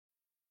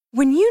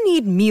When you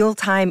need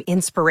mealtime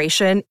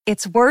inspiration,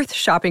 it's worth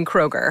shopping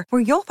Kroger,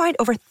 where you'll find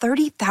over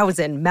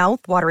 30,000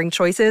 mouth-watering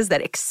choices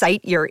that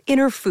excite your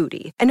inner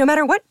foodie. And no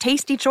matter what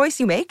tasty choice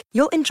you make,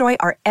 you'll enjoy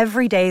our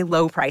everyday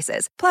low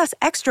prices, plus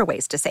extra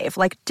ways to save,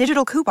 like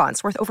digital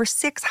coupons worth over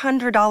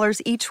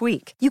 $600 each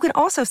week. You can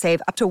also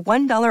save up to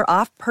 $1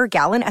 off per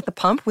gallon at the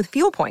pump with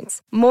fuel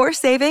points. More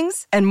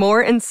savings and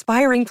more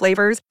inspiring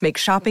flavors make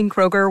shopping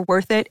Kroger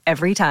worth it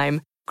every time.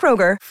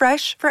 Kroger,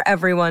 fresh for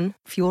everyone.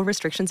 Fuel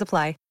restrictions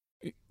apply.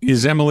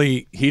 Is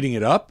Emily heating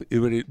it up?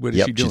 What is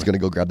she doing? She's going to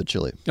go grab the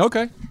chili.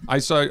 Okay. I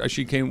saw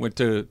she went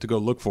to go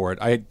look for it.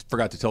 I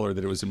forgot to tell her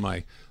that it was in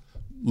my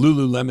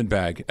Lululemon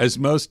bag. As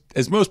most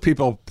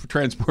people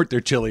transport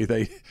their chili,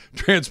 they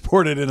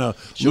transport it in a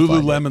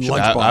Lululemon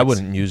lunchbox. I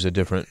wouldn't use a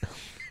different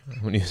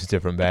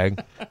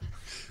bag.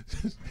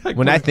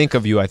 When I think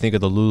of you, I think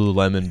of the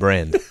Lululemon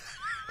brand.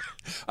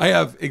 I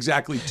have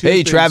exactly two Hey,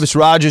 things. Travis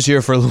Rogers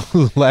here for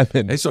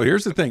Lululemon. Hey, so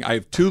here's the thing. I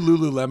have two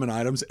Lululemon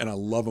items, and I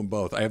love them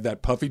both. I have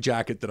that puffy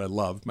jacket that I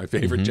love, my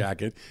favorite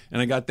jacket,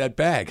 and I got that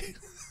bag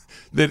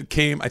that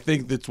came. I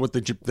think that's what the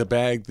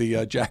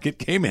jacket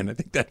came in. I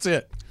think that's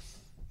it.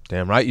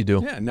 Damn right you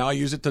do. Yeah, now I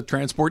use it to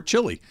transport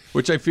chili,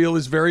 which I feel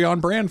is very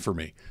on brand for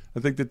me. I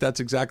think that's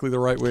exactly the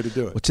right way to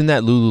do it. What's in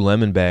that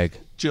Lululemon bag?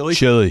 Chili?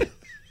 Chili.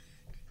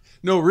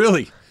 No,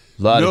 really.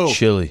 A lot of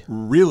chili.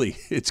 Really.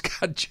 It's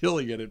got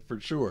chili in it for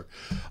sure.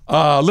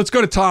 Let's go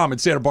to Tom in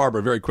Santa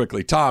Barbara very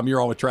quickly. Tom, you're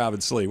on with Trav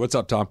and Slee. What's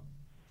up, Tom?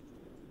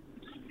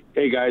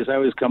 Hey, guys. I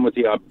always come with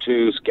the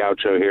obtuse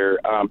gaucho here.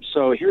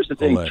 So here's the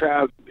thing,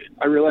 Trav.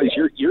 I realize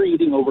you're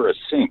eating over a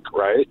sink,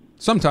 right?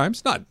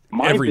 Sometimes. Not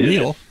every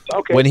meal.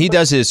 Okay. When he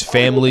does his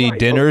family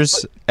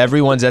dinners,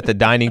 everyone's at the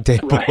dining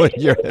table and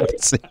you're at the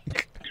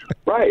sink.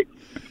 Right.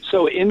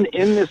 So in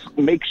this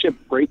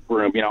makeshift break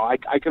room,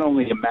 I can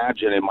only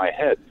imagine in my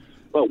head.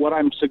 But what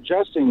I'm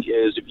suggesting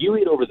is if you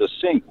eat over the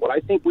sink, what I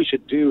think we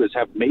should do is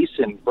have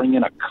Mason bring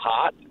in a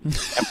cot and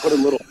put a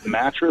little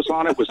mattress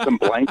on it with some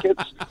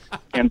blankets.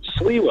 And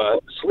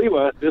Sliwa,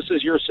 this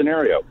is your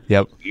scenario.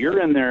 Yep. You're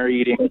in there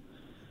eating,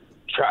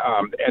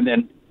 and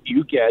then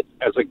you get,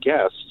 as a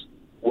guest,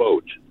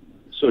 Woj.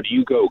 So do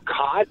you go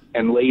cot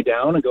and lay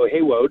down and go,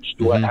 hey, Woj,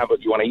 do you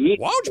want to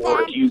eat? Woj,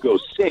 or do you go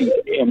sink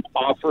and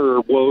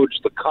offer Woj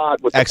the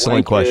cot with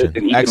Excellent the blanket?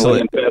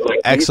 question.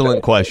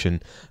 Excellent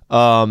question.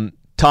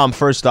 Tom,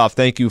 first off,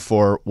 thank you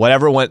for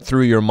whatever went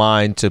through your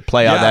mind to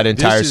play out that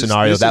entire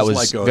scenario. That was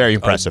like very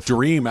impressive. A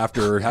dream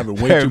after having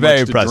way too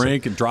much to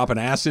drink and dropping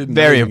acid. And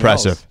very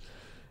impressive.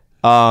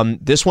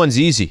 This one's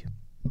easy.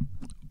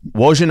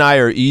 Woj and I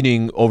are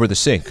eating over the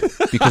sink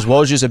because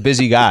Woj is a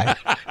busy guy.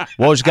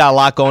 Woj's got a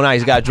lot going on.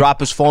 He's got to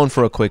drop his phone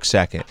for a quick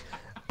second.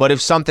 But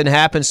if something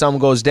happens, something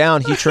goes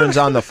down, he turns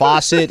on the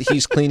faucet,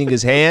 he's cleaning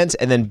his hands,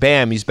 and then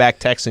bam, he's back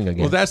texting again.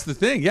 Well, that's the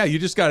thing. Yeah, you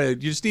just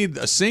need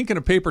a sink and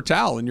a paper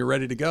towel, and you're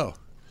ready to go.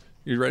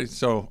 You're ready.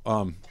 So,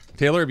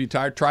 Taylor, have you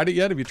tried it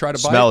yet? Have you tried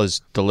to buy it? Smell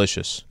is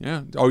delicious.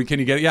 Yeah. Oh, can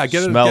you get it? Yeah,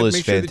 get it. Smell is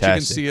make sure fantastic. that you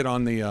can see it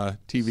on the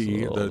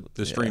TV,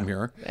 the stream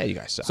here. Yeah, you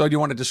guys saw. So, do you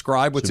want to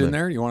describe what's in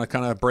there? You want to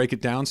kind of break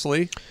it down,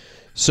 Slee?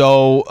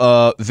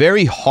 So,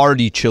 very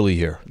hearty chili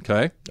here.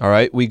 Okay. All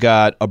right. We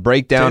got a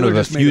breakdown Taylor of a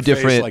just made few face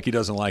different, like he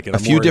doesn't like it. a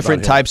few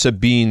different types of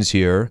beans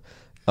here.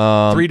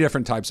 3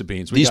 different types of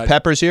beans. These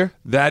peppers here?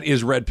 That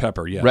is red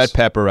pepper, yes. Red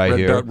pepper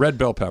here. Red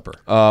bell pepper.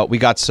 We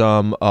got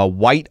some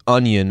white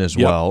onion as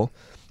well.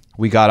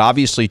 We got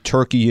obviously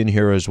turkey in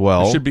here as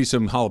well. There should be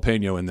some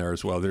jalapeno in there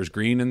as well. There's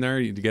green in there.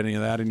 You get any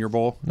of that in your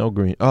bowl? No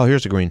green. Oh,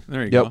 here's the green.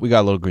 There you go. Yep, we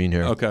got a little green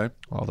here. Okay.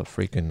 All the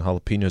freaking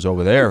jalapenos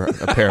over there,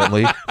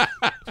 apparently.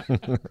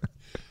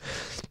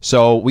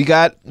 So we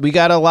got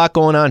a lot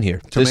going on here.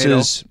 Tomato, This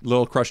is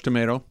little crushed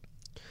tomato.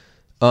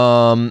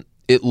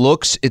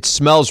 It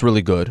smells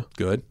really good.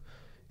 Good.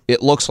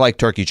 It looks like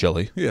turkey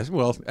chili. Yes,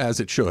 well, as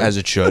it should. As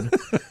it should.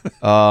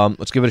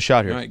 Let's give it a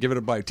shot here. All right, give it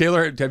a bite.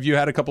 Taylor, have you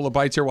had a couple of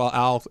bites here while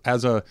Al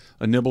has a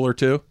nibble or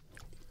two?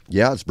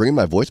 Yeah, it's bringing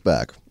my voice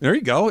back. There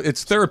you go.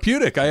 It's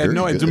therapeutic. I had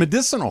no idea. It's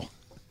medicinal.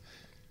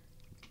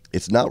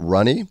 It's not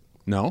runny.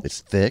 No.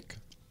 It's thick.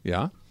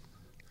 Yeah.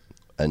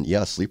 And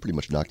yeah, Slee pretty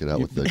much knocked it out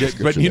with the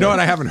description. But you know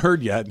what I haven't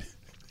heard yet?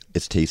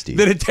 It's tasty.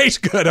 That it tastes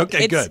good.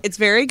 Okay, good. It's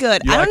very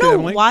good. You I like don't it, know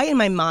Emily? why in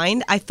my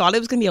mind I thought it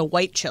was going to be a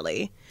white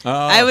chili.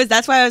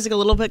 That's why I was like a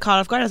little bit caught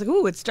off guard. I was like,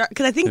 "Ooh, it's dark."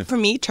 Because I think for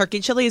me, turkey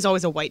chili is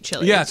always a white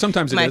chili. Yeah,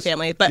 sometimes in it my is.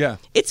 family, but Yeah.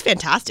 it's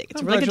fantastic.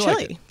 It's a really good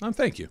chili.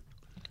 Thank you.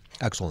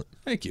 Excellent.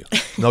 Thank you.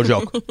 No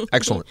joke.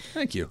 Excellent.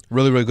 Thank you.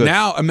 Really, really good.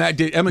 Now, Emily,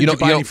 did you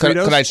buy any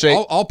Fritos? Could I say?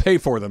 I'll pay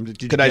for them.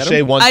 Did you Could I get say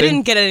them? one thing? I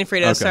didn't get any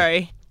Fritos. Okay.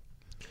 Sorry.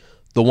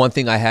 The one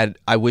thing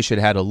I wish it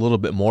had a little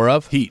bit more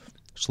of. Heat.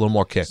 Just a little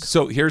more kick.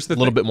 So here's the thing.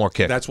 A little bit more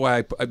kick. That's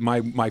why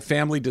my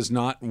family does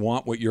not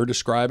want what you're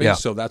describing. Yeah.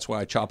 So that's why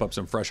I chop up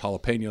some fresh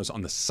jalapenos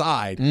on the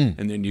side,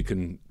 and then you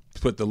can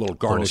put the little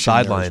garnish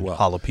sideline in there as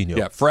well. jalapeno.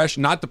 Yeah, fresh,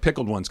 not the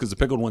pickled ones, because the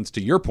pickled ones,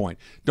 to your point,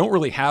 don't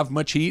really have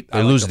much heat. They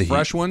I lose like the the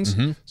fresh heat. ones,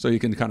 Mhm. so you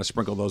can kind of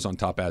sprinkle those on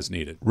top as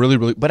needed. Really,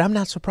 really. But I'm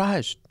not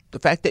surprised. The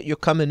fact that you're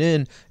coming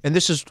in, and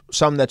this is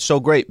something that's so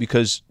great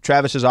because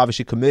Travis is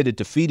obviously committed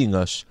to feeding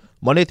us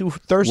Monday through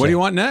Thursday. What do you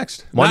want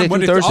next? Monday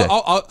through Thursday.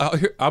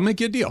 I'll make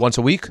you a deal. Once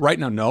a week? Right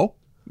now, no.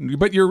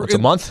 But you're Once a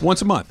month?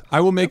 Once a month. I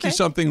will make you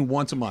something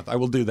once a month. I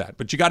will do that.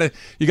 But you got to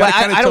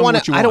kind of tell me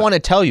what you want. I don't want to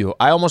tell you.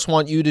 I almost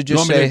want you to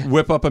just say. Me to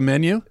whip up a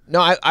menu?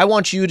 No, I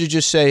want you to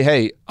just say,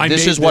 hey,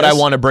 this is what I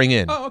want to bring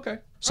in. Oh, okay.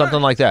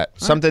 Something like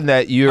that. Something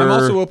that you're. I'm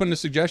also open to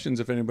suggestions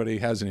if anybody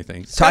has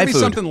anything. Thai food.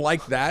 Something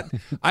like that.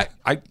 I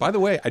by the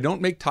way, I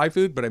don't make Thai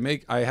food, but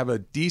I have a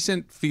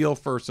decent feel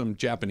for some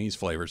Japanese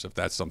flavors if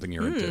that's something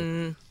you're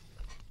into.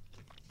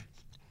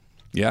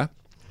 Yeah.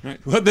 Right.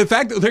 Well, the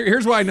fact that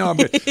here's why I know I'm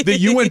good. That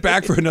you went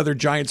back for another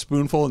giant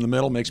spoonful in the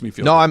middle makes me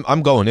feel. No, good.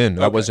 I'm going in.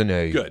 That wasn't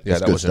a good. Yeah, That's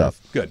that good wasn't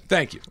stuff. Good.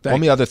 Thank you.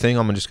 Only other thing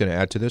I'm just going to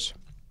add to this.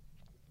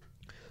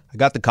 I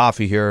got the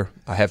coffee here.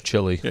 I have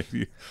chili.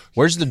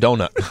 Where's the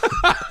donut?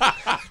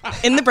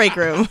 In the break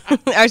room.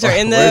 Sorry,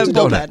 in the Where's the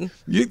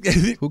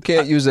bullpen. Who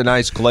can't use a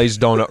nice glazed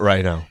donut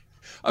right now?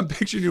 I'm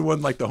picturing you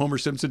one like the Homer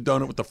Simpson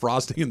donut with the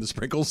frosting and the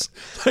sprinkles,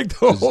 like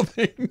the whole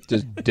thing.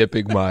 Just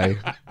dipping my.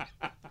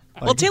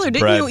 Well, Taylor,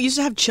 didn't you used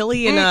to have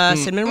chili and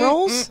cinnamon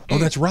rolls? Oh,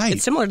 that's right.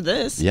 It's similar to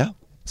this. Yeah.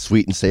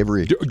 Sweet and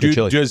savory.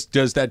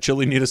 Does that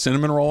chili need a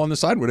cinnamon roll on the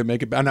side? Would it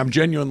make it? And I'm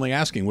genuinely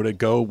asking, would it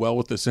go well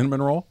with the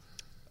cinnamon roll?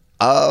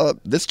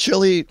 This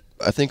chili,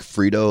 I think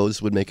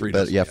Fritos would make it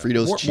better. Yeah,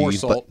 Fritos more cheese,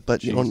 salt, but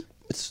cheese. you know,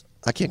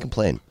 I can't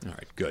complain. All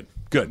right, good.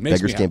 Makes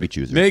Beggars me can't happy. be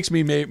choosers. Makes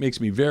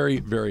me very,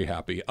 very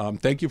happy.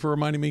 Thank you for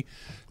reminding me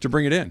to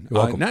bring it in. You're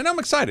welcome. Now I'm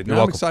excited. You're I'm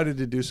welcome. excited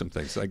to do some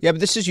things. Yeah,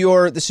 but this is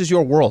your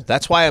world.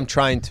 That's why I'm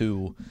trying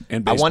to.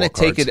 And I want to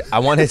baseball take it. I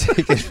want to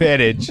take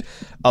advantage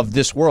of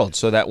this world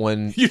so that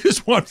when you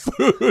just want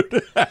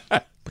food.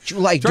 But you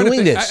like Trying to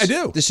doing think- this. I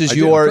do. This is I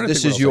do. I'm trying to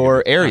this think is what else I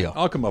your can do. area.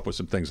 I'll come up with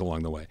some things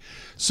along the way.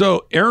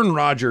 So Aaron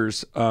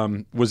Rodgers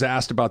was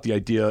asked about the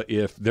idea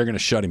if they're going to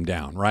shut him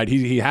down. Right?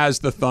 He has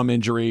the thumb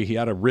injury. He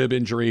had a rib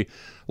injury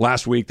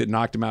last week that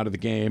knocked him out of the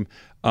game.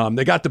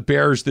 They got the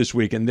Bears this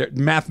week, and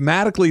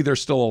mathematically they're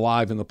still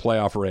alive in the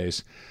playoff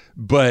race.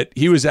 But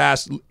he was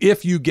asked,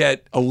 if you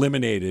get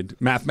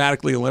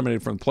mathematically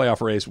eliminated from the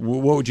playoff race,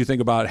 what would you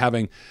think about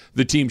having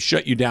the team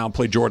shut you down,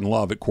 play Jordan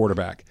Love at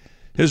quarterback?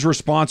 His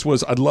response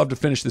was, I'd love to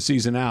finish the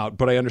season out,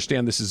 but I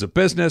understand this is a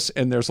business,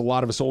 and there's a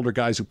lot of us older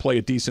guys who play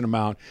a decent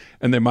amount,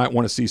 and they might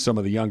want to see some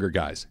of the younger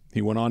guys.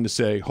 He went on to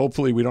say,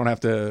 hopefully we don't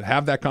have to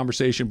have that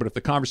conversation, but if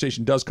the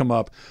conversation does come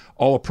up,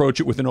 I'll approach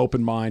it with an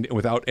open mind and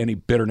without any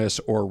bitterness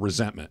or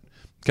resentment.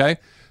 Okay?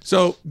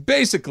 So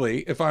basically,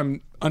 if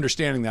I'm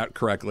understanding that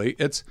correctly,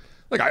 it's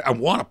like I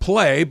want to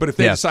play, but if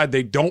they decide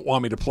they don't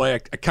want me to play, I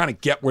kind of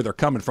get where they're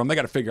coming from. They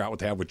got to figure out what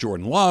they have with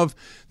Jordan Love.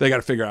 They got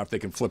to figure out if they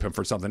can flip him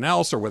for something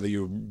else or whether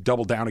you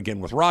double down again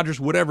with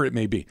Rodgers, whatever it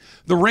may be.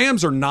 The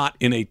Rams are not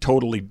in a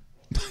totally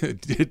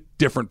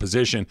different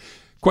position.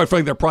 Quite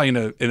frankly, they're probably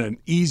in an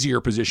easier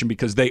position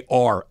because they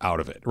are out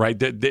of it,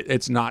 right?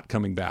 It's not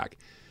coming back.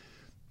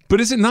 But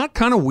is it not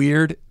kind of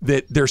weird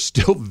that there's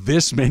still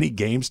this many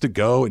games to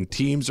go and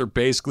teams are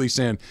basically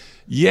saying,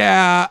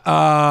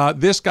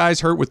 this guy's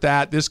hurt with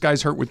that, this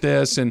guy's hurt with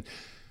this, and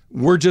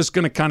we're just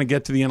going to kind of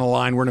get to the end of the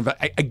line.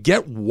 I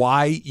get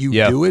why you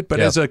do it, but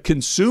as a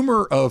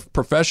consumer of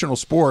professional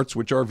sports,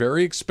 which are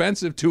very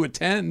expensive to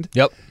attend,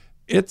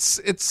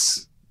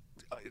 it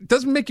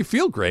doesn't make you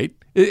feel great.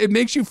 It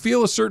makes you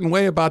feel a certain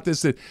way about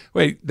this.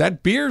 That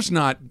beer's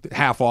not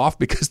half off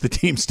because the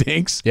team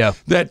stinks. Yeah.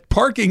 That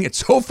parking at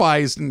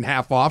SoFi isn't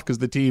half off because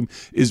the team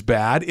is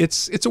bad.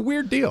 It's a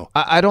weird deal.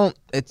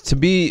 To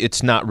me,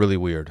 it's not really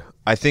weird.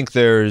 I think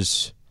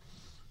there's,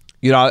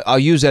 I'll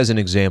use as an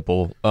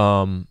example,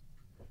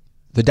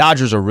 the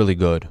Dodgers are really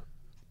good.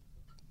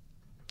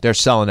 They're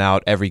selling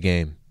out every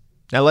game.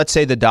 Now, let's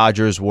say the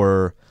Dodgers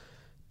were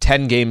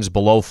 10 games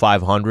below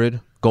 500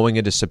 going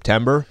into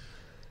September.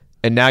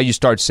 And now you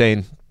start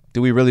saying,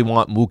 do we really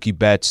want Mookie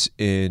Betts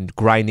in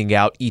grinding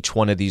out each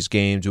one of these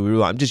games?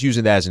 I'm just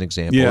using that as an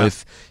example. Yeah.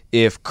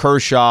 If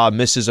Kershaw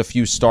misses a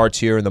few starts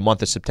here in the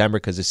month of September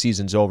because the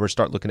season's over,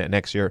 start looking at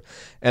next year.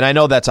 And I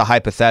know that's a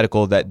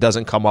hypothetical that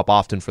doesn't come up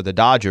often for the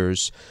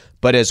Dodgers,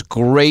 but as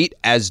great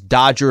as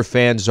Dodger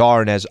fans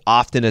are and as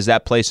often as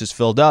that place is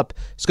filled up,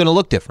 it's going to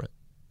look different.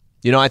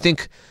 I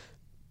think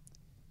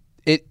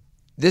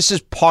this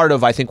is part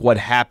of, I think, what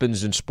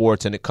happens in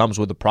sports, and it comes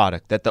with the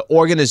product, that the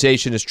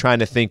organization is trying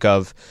to think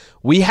of,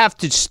 we have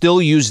to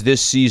still use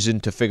this season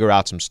to figure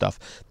out some stuff.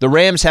 The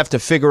Rams have to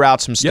figure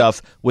out some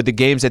stuff with the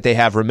games that they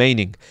have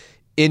remaining.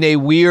 In a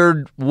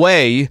weird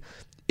way,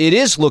 it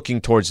is looking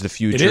towards the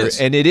future,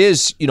 and it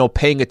is,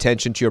 paying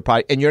attention to your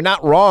product. And you're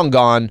not wrong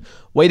on,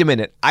 wait a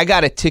minute, I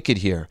got a ticket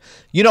here.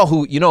 You know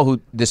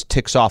who this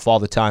ticks off all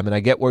the time, and I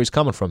get where he's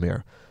coming from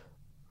here.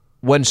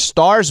 When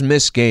stars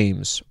miss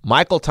games,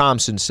 Michael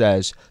Thompson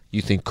says,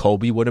 you think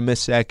Kobe would have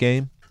missed that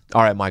game?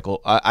 All right,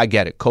 Michael, I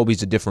get it.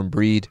 Kobe's a different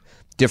breed,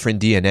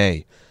 different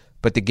DNA.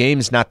 But the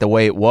game's not the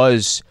way it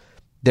was.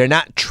 They're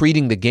not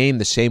treating the game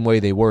the same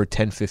way they were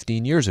 10,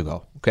 15 years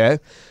ago, okay?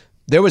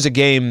 There was a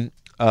game,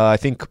 I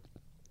think,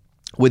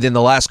 within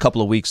the last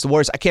couple of weeks. The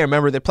Warriors, I can't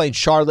remember. They're playing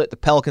Charlotte, the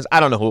Pelicans. I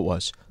don't know who it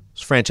was.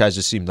 Those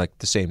franchises seemed like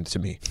the same to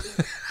me.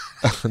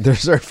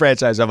 There's a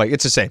franchise. I'm like,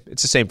 it's the same.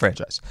 It's the same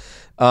franchise.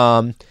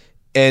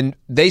 And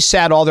they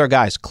sat all their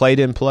guys. Clay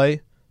didn't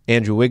play.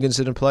 Andrew Wiggins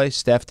didn't play.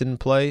 Steph didn't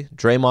play.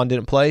 Draymond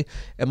didn't play.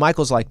 And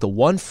Michael's like, the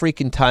one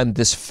freaking time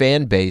this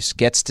fan base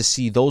gets to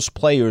see those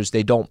players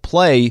they don't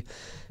play,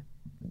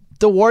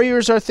 the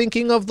Warriors are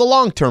thinking of the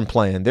long-term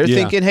plan. They're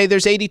thinking, hey,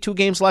 there's 82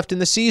 games left in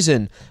the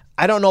season.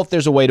 I don't know if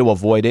there's a way to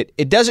avoid it.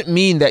 It doesn't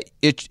mean that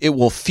it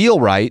will feel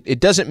right. It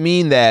doesn't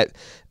mean that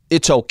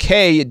it's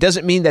okay. It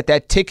doesn't mean that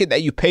that ticket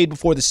that you paid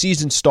before the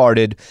season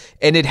started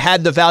and it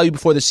had the value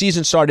before the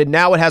season started,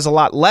 now it has a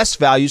lot less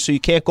value, so you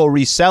can't go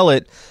resell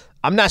it.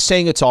 I'm not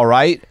saying it's all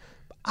right.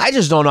 I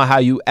just don't know how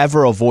you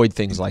ever avoid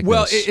things like this.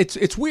 Well,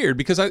 it's weird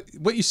because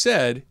what you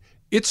said,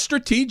 it's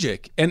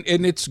strategic and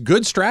it's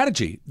good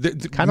strategy.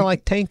 Kind of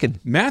like tanking.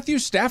 Matthew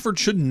Stafford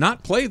should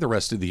not play the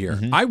rest of the year.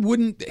 Mm-hmm. I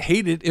wouldn't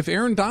hate it if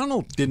Aaron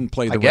Donald didn't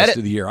play the rest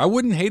of the year. I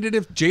wouldn't hate it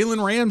if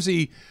Jalen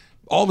Ramsey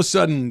all of a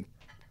sudden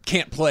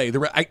can't play.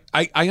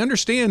 I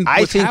understand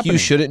what's I think happening. you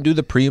shouldn't do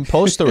the pre and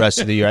post the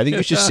rest of the year. I think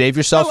you should save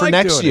yourself for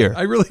next year.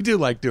 I really do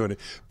like doing it.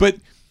 But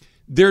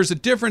there's a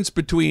difference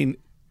between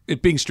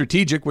it being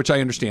strategic, which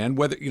I understand,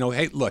 whether,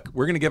 hey, look,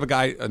 we're going to give a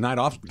guy a night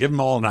off, give him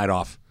all a night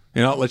off.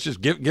 Let's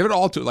just give it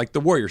all to, like the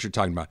Warriors you're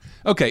talking about.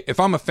 Okay, if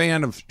I'm a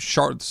fan of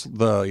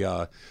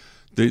the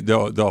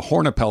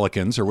Hornet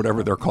Pelicans or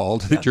whatever they're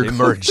called, that you're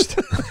merged.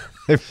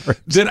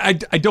 Then I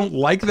don't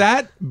like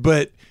that,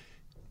 but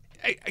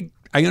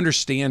I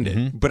understand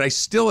it. But I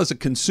still, as a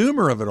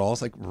consumer of it all,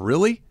 it's like,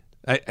 really?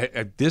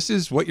 This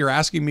is what you're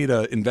asking me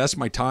to invest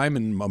my time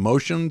and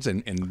emotions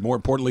and more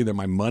importantly than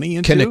my money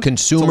into? Can a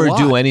consumer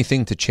do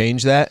anything to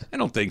change that? I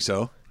don't think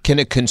so. Can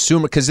a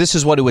consumer, because this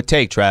is what it would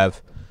take,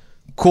 Trav.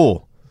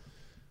 Cool.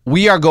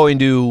 There's going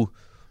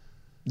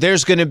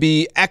to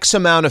be X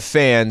amount of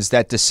fans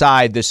that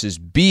decide this is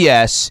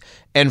BS,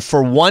 and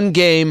for one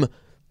game,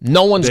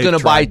 no one's going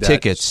to buy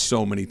tickets.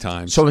 So many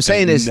times. So what I'm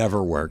saying is, it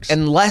never works.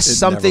 Unless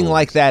something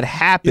like that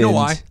happens. You know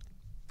why?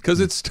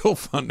 Because it's still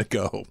fun to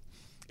go.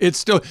 It's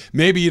still,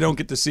 maybe you don't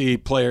get to see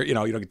player, you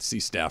don't get to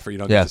see Steph, or you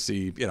don't get to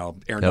see,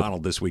 Aaron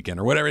Donald this weekend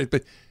or whatever,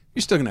 but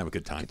you're still going to have a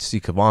good time. See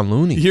Kevon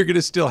Looney. You're going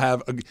to still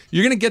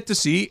you're going to get to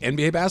see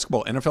NBA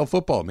basketball, NFL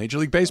football, Major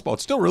League Baseball.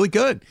 It's still really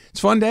good. It's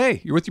a fun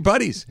day. You're with your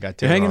buddies. You're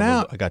hanging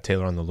out. I got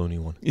Taylor on the Looney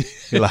one.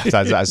 He laughed.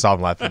 I saw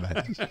him laughing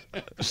back.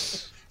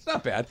 It's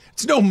not bad.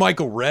 It's no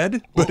Michael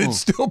Redd, but it's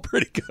still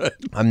pretty good.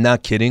 I'm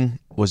not kidding.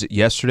 Was it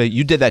yesterday?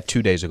 You did that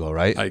 2 days ago,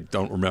 right? I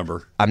don't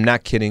remember. I'm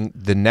not kidding.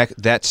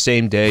 That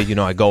same day,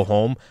 I go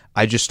home,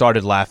 I just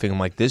started laughing. I'm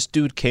like, this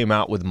dude came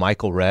out with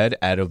Michael Redd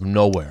out of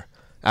nowhere.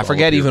 I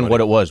forget even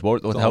what it was.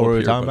 What the hell were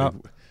we talking about?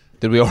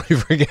 Did we already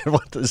forget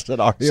what the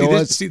scenario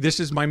was? This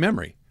is my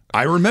memory.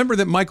 I remember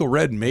that Michael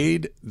Redd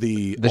made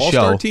the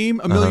All-Star team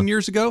a million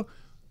years ago.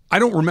 I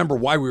don't remember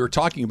why we were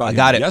talking about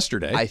him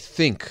yesterday. I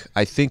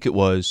think it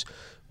was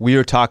we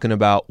were talking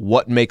about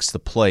what makes the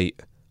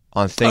plate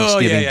on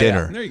Thanksgiving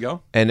dinner. Yeah. There you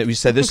go. And we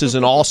said this is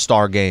an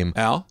all-star game.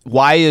 Al?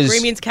 Why is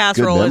green beans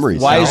casserole?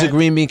 Why is a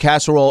green bean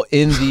casserole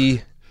in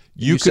the?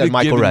 You could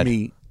have given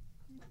me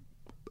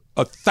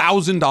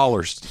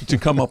 $1,000 to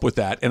come up with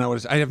that, and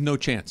I have no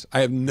chance.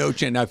 I have no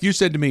chance. Now, if you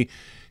said to me,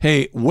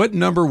 hey, what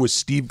number was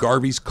Steve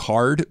Garvey's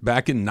card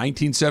back in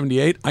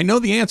 1978? I know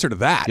the answer to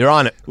that. You're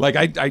on it. Like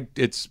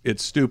it's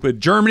stupid.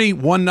 Germany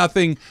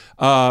 1-0.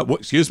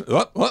 1-0.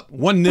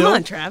 Come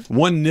on, Trav.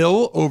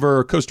 1-0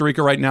 over Costa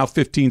Rica right now.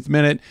 15th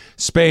minute.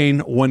 Spain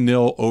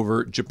 1-0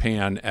 over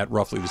Japan at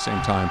roughly the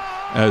same time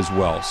as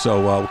well.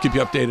 So we'll keep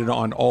you updated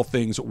on all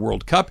things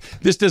World Cup.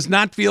 This does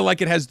not feel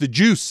like it has the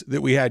juice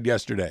that we had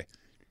yesterday.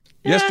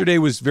 Yesterday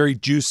was very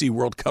juicy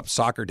World Cup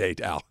soccer day,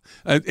 Al.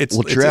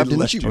 Trav,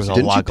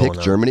 didn't you pick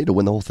Germany to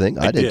win the whole thing?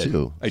 I did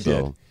too. I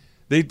did.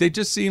 They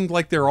just seemed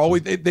like they're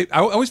always. I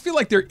always feel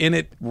like they're in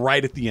it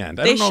right at the end.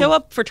 They show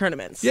up for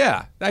tournaments.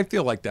 Yeah, I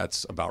feel like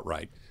that's about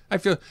right. I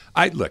put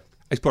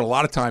a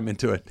lot of time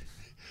into it.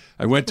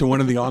 I went to one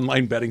of the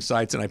online betting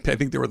sites, and I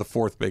think they were the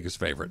fourth biggest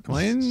favorite.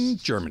 In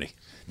Germany.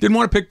 Didn't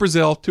want to pick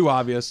Brazil. Too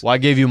obvious. Well, I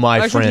gave you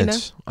my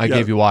France. I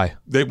gave you why.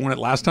 They won it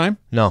last time?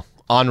 No.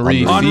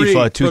 Henry,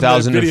 FIFA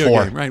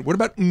 2004. Game, right. What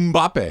about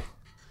Mbappe?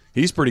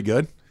 He's pretty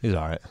good. He's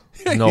all right.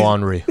 No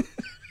Henry.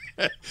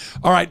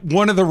 All right.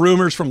 One of the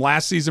rumors from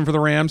last season for the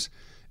Rams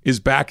is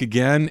back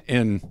again,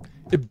 and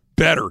it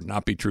better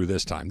not be true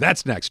this time.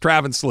 That's next.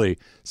 Travis Lee,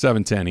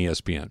 710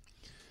 ESPN.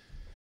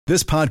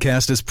 This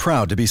podcast is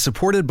proud to be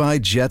supported by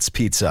Jets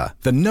Pizza,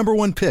 the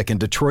 #1 pick in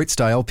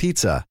Detroit-style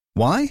pizza.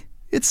 Why?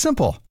 It's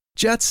simple.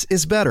 Jets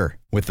is better.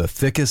 With the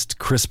thickest,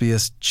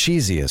 crispiest,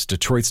 cheesiest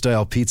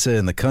Detroit-style pizza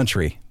in the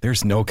country,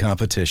 there's no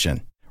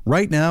competition.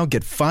 Right now,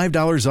 get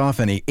 $5 off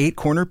any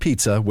 8-corner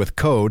pizza with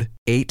code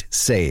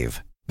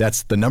 8SAVE.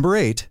 That's the number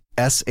 8,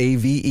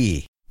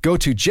 SAVE. Go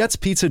to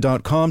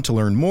jetspizza.com to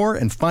learn more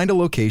and find a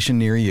location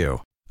near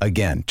you.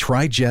 Again,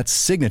 try Jet's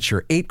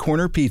signature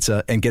 8-corner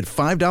pizza and get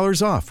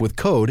 $5 off with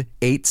code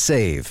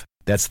 8SAVE.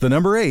 That's the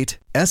number 8,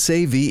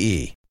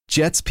 SAVE.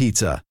 Jet's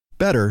Pizza.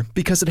 Better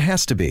because it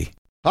has to be.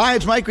 Hi,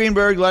 it's Mike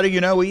Greenberg letting you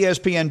know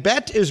ESPN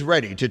Bet is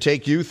ready to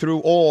take you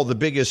through all the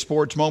biggest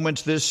sports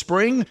moments this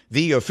spring.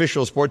 The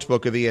official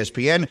sportsbook of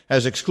ESPN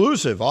has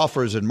exclusive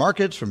offers and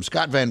markets from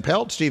Scott Van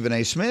Pelt, Stephen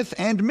A. Smith,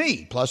 and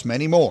me, plus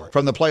many more.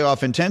 From the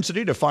playoff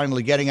intensity to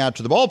finally getting out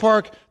to the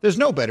ballpark, there's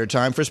no better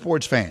time for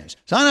sports fans.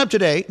 Sign up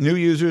today. New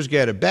users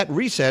get a bet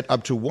reset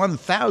up to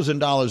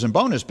 $1,000 in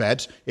bonus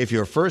bets if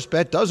your first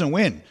bet doesn't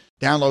win.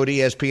 Download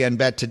ESPN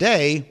Bet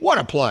today. What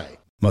a play.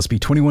 Must be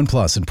 21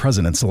 plus and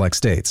present in select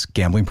states.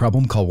 Gambling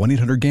problem? Call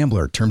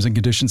 1-800-GAMBLER. Terms and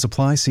conditions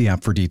apply. See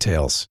app for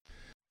details.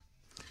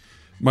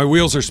 My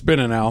wheels are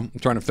spinning now. I'm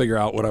trying to figure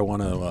out what I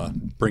want to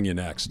bring you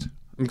next.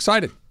 I'm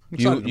excited.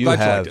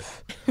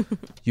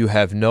 You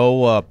have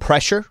no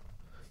pressure.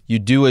 You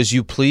do as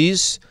you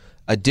please.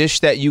 A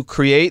dish that you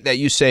create that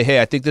you say,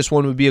 hey, I think this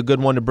one would be a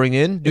good one to bring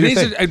in.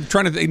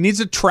 It needs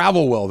to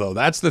travel well, though.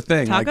 That's the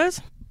thing.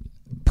 Tacos?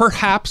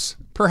 Perhaps.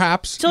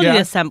 Still need to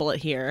assemble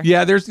it here.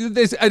 Yeah, there's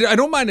I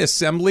don't mind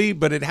assembly,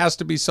 but it has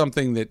to be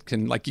something that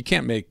can, like, you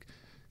can't make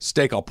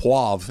steak au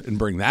poivre and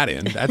bring that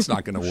in. That's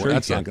not going to work.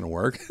 That's not going to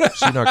work.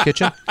 See in our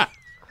kitchen?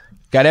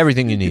 Got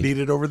everything you need. You need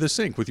it over the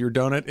sink with your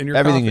donut and your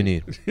everything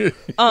coffee. You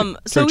need.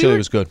 So chili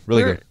was good.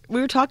 Really good. We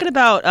were talking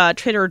about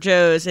Trader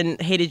Joe's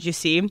and Hey, Did You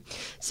See?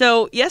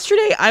 So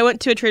yesterday I went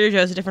to a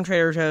different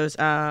Trader Joe's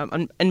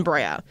in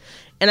Brea.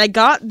 And I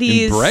got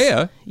these. In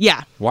Brea?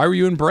 Yeah. Why were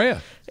you in Brea?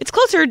 It's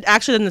closer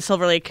actually than the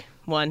Silver Lake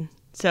one.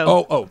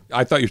 So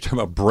I thought you were talking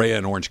about Brea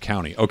in Orange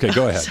County. Okay,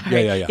 go ahead.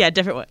 Sorry. Yeah,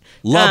 different one.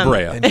 Love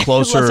Brea. And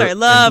closer.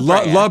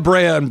 Love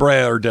Brea and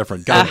Brea are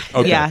different. Got it.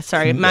 Okay. Yeah,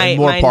 sorry. My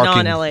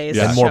non-LAs.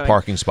 And more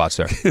parking spots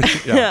there.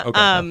 Yeah,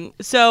 okay.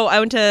 So I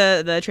went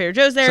to the Trader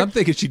Joe's there. So I'm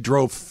thinking she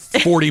drove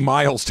 40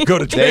 miles to go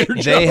to Trader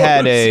Joe's. They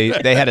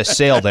had a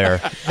sale there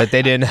that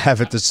they didn't have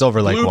at the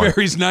Silver Lake one.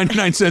 Blueberries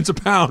 99 cents a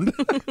pound.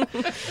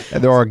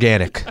 And they're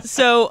organic.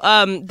 So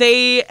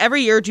they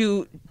every year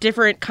do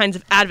different kinds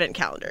of advent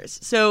calendars.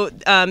 So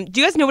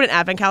do you guys know what an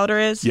advent calendar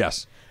is?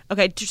 Yes.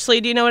 Okay, Slee,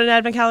 do you know what an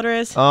advent calendar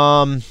is?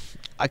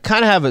 I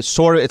kind of have a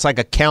sort of. It's like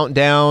a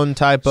countdown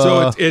type of.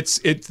 So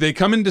it's they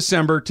come in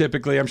December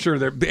typically. I'm sure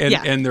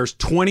and there's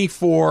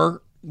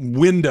 24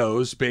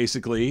 windows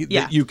basically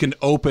that you can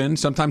open.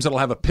 Sometimes it'll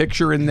have a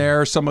picture in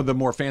there. Some of the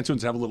more fancy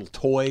ones have a little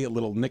toy, a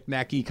little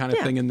knick-knacky kind of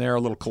thing in there,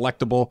 a little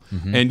collectible.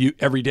 Mm-hmm. And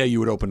every day you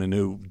would open a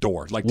new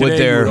door. Like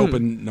today you would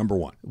open number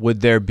one.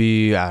 Would there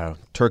be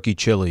turkey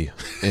chili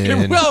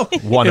in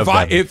one of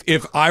them?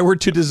 If I were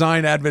to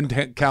design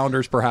advent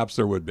calendars, perhaps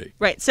there would be.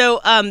 Right.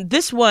 So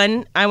this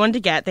one I wanted to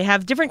get. They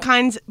have different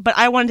kinds, but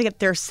I wanted to get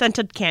their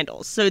scented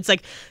candles. So it's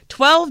like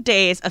 12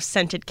 days of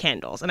scented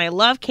candles. And I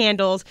love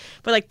candles,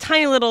 but like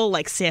tiny little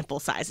like sample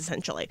size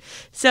essentially.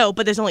 So,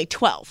 but there's only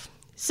 12.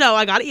 So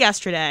I got it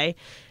yesterday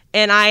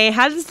and I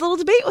had this little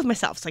debate with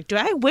myself. It's like, do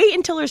I wait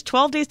until there's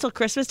 12 days till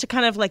Christmas to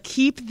kind of like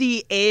keep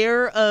the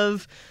air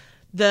of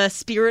the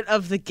spirit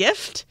of the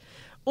gift?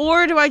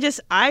 Or do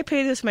I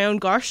pay this my own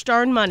gosh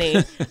darn money.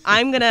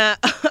 I'm going to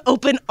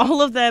open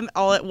all of them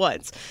all at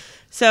once.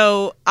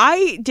 So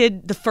I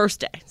did the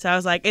first day. So I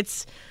was like,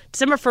 it's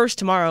December 1st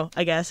tomorrow,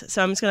 I guess.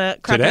 So I'm just going to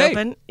crack it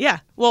open. Yeah.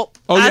 Well,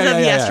 as of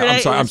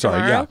yesterday. I'm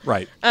sorry. Yeah,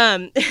 right.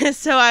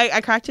 So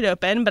I cracked it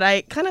open, but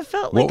I kind of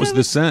felt like what was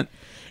the scent?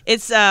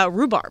 It's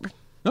rhubarb.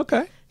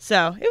 Okay.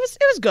 So it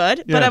was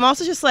good, but I'm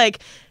also just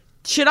like,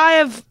 should I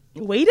have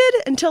waited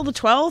until the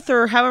 12th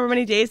or however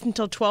many days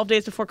until 12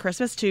 days before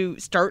Christmas to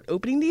start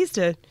opening these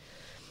to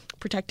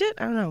protect it?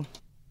 I don't know.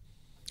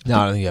 No,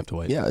 I don't think you have to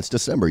wait. Yeah, it's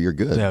December. You're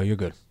good. Yeah, you're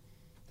good.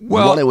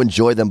 Well, you want to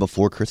enjoy them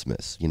before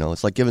Christmas. You know,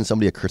 it's like giving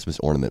somebody a Christmas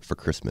ornament for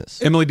Christmas.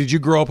 Emily, did you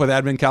grow up with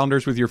advent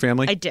calendars with your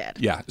family? I did.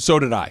 Yeah, so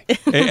did I.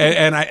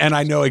 and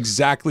I know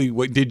exactly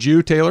what. Did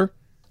you, Taylor?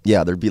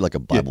 Yeah, there'd be like a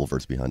Bible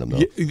verse behind them,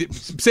 though.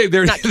 Say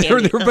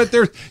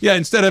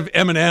instead of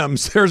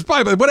M&Ms, there's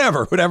Bible.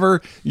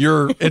 Whatever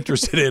you're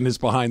interested in is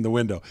behind the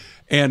window.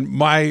 And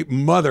my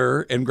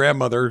mother and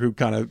grandmother, who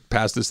kind of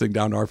passed this thing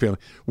down to our family,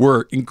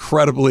 were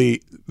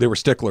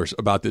sticklers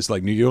about this.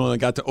 Like, you only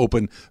got to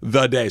open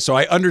the day. So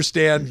I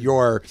understand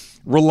your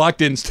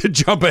reluctance to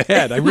jump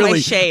ahead. I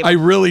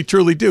really,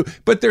 truly do.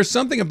 But there's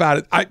something about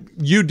it.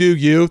 You do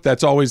you.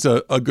 That's always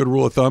a good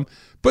rule of thumb.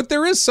 But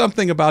there is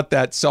something about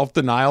that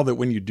self-denial that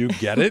when you do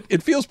get it,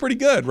 it feels pretty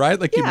good, right?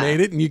 Like you made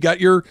it and you got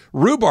your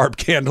rhubarb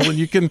candle and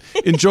you can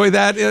enjoy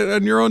that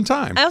in your own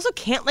time. I also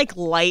can't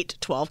light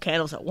 12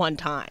 candles at one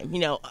time.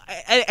 You know,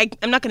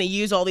 I'm not going to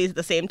use all these at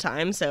the same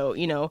time. So,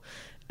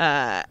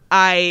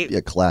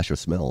 clash of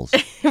smells.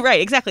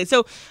 Right, exactly.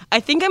 So I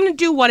think I'm going to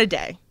do one a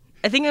day.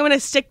 I think I'm going to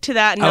stick to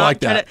that. And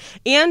not try to.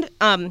 And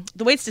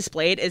the way it's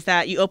displayed is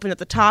that you open at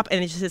the top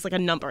and it just is like a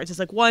number. It's just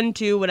like 1,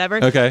 2,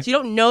 whatever. Okay. So you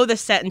don't know the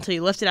set until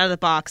you lift it out of the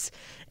box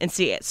and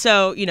see it.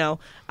 So,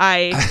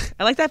 I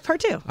like that part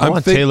too. I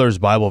want Taylor's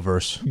Bible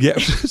verse. Yeah.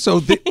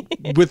 So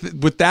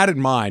with that in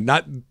mind,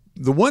 not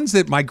the ones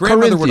that my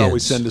grandmother would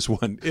always send us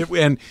one.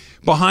 And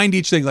behind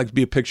each thing, like,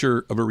 be a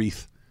picture of a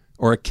wreath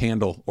or a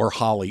candle or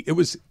holly. It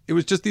was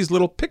just these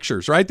little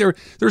pictures, right?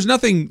 There's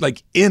nothing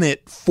like in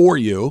it for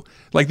you.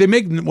 Like they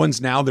make ones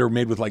now, they're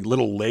made with like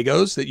little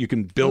Legos that you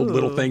can build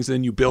little things, and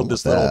then you build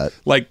this little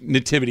like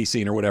nativity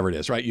scene or whatever it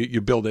is, right? You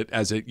build it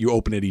you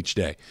open it each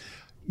day.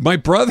 My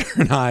brother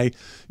and I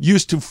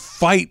used to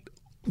fight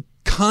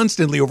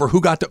constantly over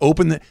who got to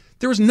open the.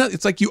 There was nothing.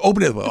 It's like you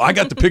open it. Well, I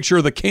got the picture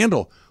of the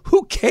candle.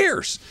 Who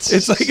cares?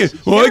 It's like,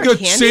 well, I got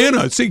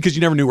Santa. See, because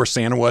you never knew where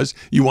Santa was.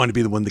 You wanted to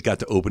be the one that got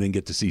to open and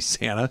get to see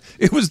Santa.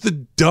 It was the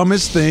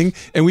dumbest thing,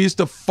 and we used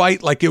to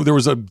fight like there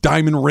was a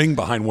diamond ring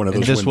behind one of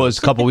those. And this was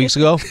a couple weeks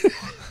ago.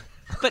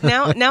 But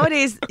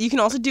nowadays, you can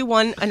also do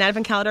an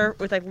advent calendar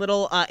with like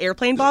little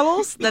airplane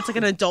bottles. That's like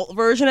an adult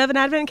version of an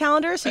advent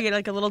calendar. So you get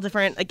like a little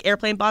different like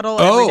airplane bottle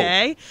every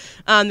day.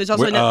 There's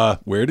also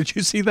where did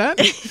you see that?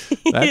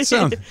 That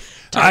sounds.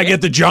 I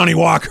get the Johnny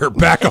Walker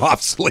back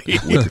off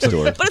sleeve. But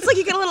it's like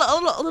you get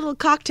a little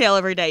cocktail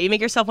every day. You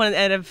make yourself one at the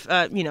end of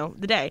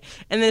the day.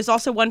 And there's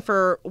also one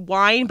for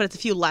wine, but it's a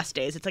few less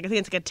days. It's like I think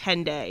it's like a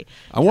 10-day.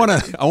 I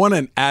want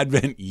an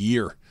Advent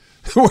year.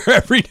 Where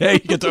every day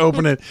you get to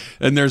open it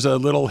and there's a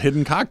little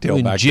hidden cocktail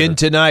back there. Gin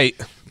tonight.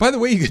 By the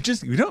way, I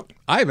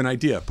have an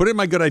idea. Put it in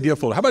my good idea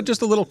folder. How about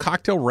just a little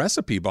cocktail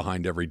recipe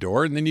behind every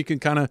door, and then you can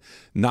kind of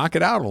knock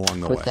it out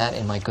along the way. Put that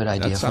in my good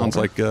idea folder. That sounds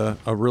like a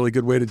really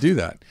good way to do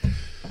that.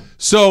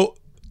 So,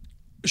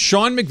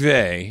 Sean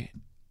McVay,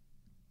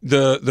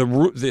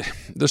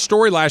 the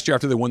story last year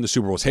after they won the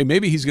Super Bowl was, hey,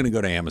 maybe he's going to go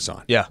to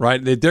Amazon. Yeah.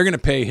 Right? They're going to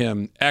pay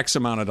him X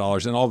amount of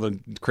dollars, and all the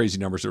crazy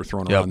numbers that were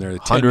thrown around there.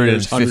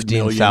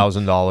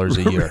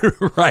 $115,000 a year.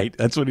 Right.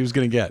 That's what he was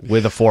going to get.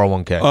 With a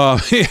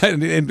 401k.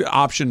 And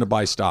option to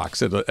buy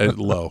stocks at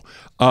low.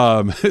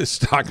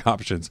 Stock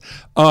options.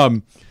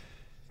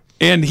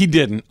 And he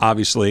didn't,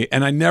 obviously,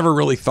 and I never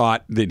really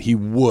thought that he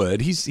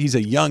would. He's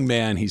a young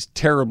man. He's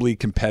terribly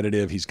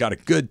competitive. He's got a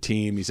good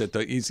team. He's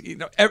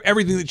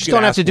everything that you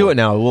don't have to do it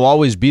now. It will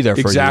always be there for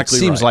exactly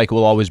you. It seems like it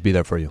will always be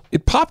there for you.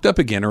 It popped up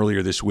again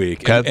earlier this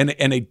week, and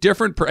a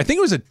different. I think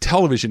it was a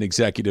television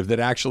executive that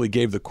actually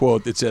gave the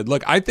quote that said,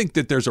 "Look, I think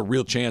that there's a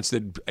real chance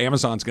that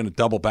Amazon's going to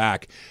double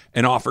back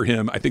and offer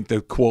him." I think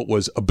the quote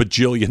was $1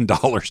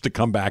 bajillion to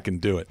come back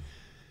and do it.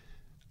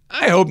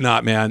 I hope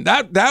not, man.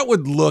 That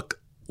would look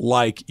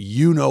like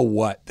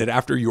that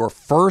after your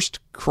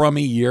first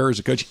crummy year as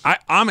a coach.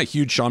 I'm a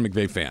huge Sean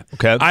McVay fan.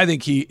 Okay. I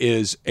think he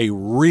is a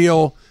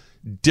real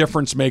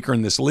difference maker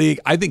in this league.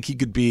 I think he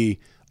could be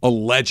a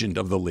legend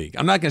of the league.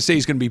 I'm not going to say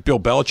he's going to be Bill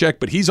Belichick,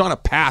 but he's on a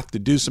path to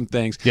do some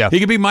things. Yeah. He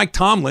could be Mike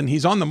Tomlin.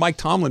 He's on the Mike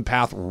Tomlin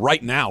path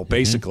right now,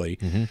 basically.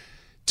 Mm-hmm.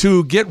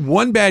 To get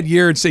one bad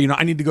year and say,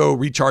 I need to go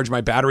recharge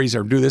my batteries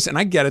or do this, and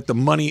I get it, the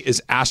money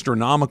is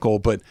astronomical,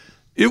 but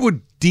it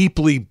would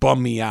deeply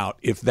bum me out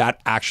if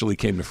that actually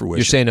came to fruition.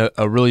 You're saying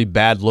a really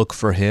bad look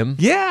for him?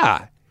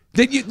 Yeah.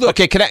 Look,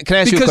 okay, can I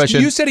ask you a question?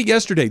 Because you said it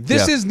yesterday.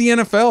 This is the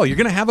NFL. You're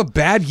going to have a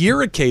bad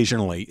year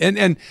occasionally.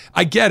 And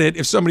I get it.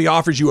 If somebody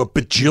offers you $1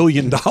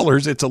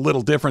 bajillion, it's a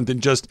little different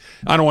than just,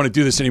 I don't want to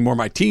do this anymore.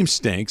 My team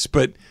stinks.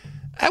 But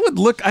I would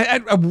look,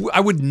 I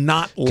would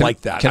not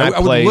like that. I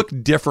would look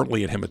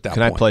differently at him at that point.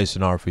 Can I play a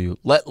scenario for you?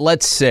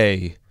 Let's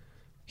say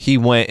he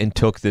went and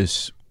took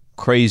this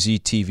crazy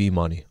TV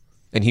money,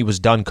 and he was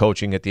done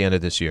coaching at the end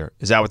of this year.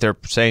 Is that what they're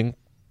saying?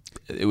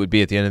 It would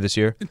be at the end of this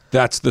year?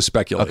 That's the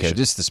speculation. Okay,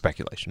 just the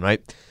speculation,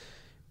 right?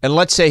 And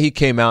let's say he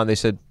came out and they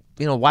said,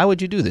 why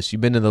would you do this?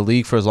 You've been in the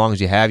league for as long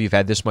as you have. You've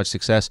had this much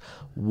success.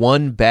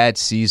 One bad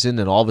season,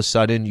 and all of a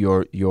sudden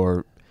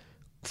you're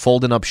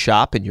folding up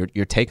shop and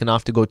you're taking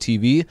off to go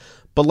TV.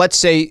 But let's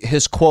say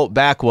his quote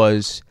back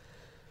was,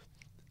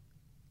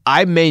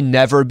 I may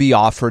never be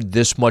offered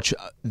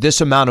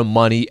this amount of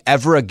money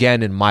ever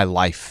again in my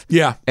life.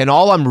 Yeah. And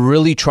all I'm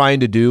really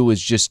trying to do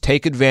is just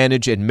take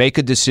advantage and make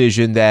a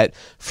decision that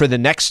for the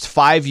next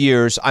 5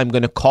 years, I'm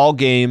going to call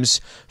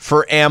games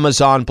for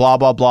Amazon, blah,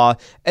 blah, blah.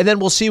 And then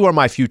we'll see where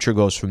my future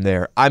goes from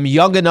there. I'm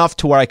young enough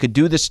to where I could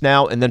do this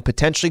now and then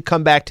potentially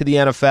come back to the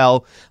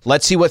NFL.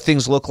 Let's see what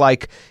things look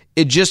like.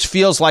 It just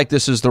feels like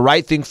this is the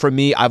right thing for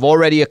me. I've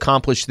already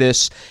accomplished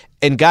this.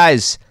 And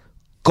guys,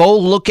 go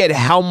look at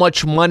how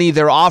much money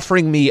they're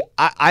offering me.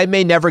 I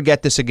may never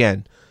get this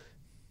again.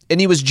 And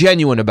he was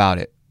genuine about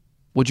it.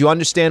 Would you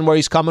understand where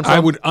he's coming from? I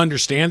would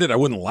understand it. I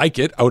wouldn't like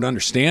it. I would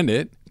understand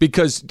it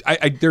because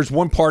there's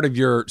one part of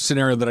your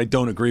scenario that I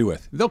don't agree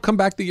with. They'll come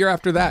back the year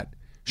after that.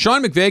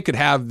 Sean McVay could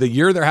have the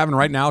year they're having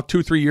right now,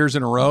 2-3 years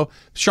in a row.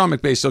 Sean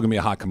McVay's still going to be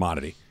a hot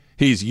commodity.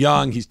 He's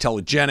young. He's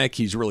telegenic.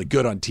 He's really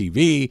good on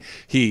TV.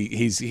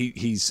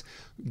 He's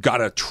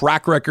got a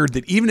track record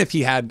that even if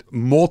he had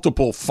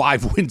multiple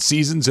 5-win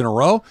seasons in a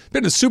row,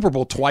 been to the Super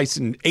Bowl twice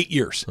in 8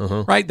 years,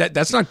 right?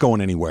 That's not going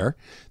anywhere.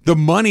 The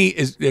money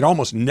it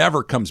almost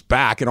never comes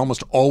back. It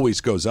almost always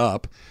goes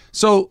up.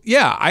 So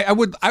yeah, I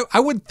would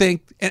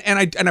think,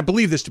 and I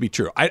believe this to be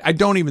true. I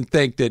don't even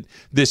think that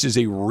this is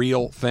a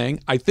real thing.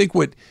 I think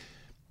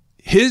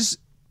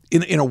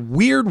in a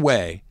weird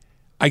way,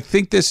 I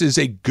think this is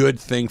a good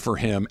thing for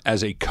him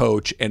as a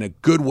coach and a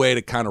good way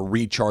to kind of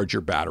recharge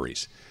your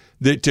batteries.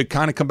 To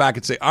kind of come back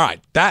and say, all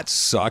right, that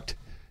sucked.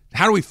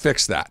 How do we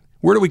fix that?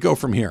 Where do we go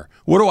from here?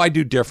 What do I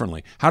do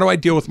differently? How do I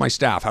deal with my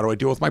staff? How do I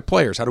deal with my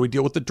players? How do we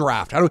deal with the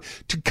draft?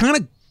 To kind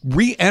of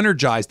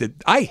re-energize that?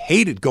 I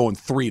hated going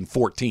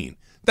 3-14.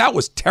 That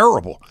was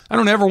terrible. I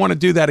don't ever want to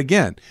do that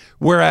again.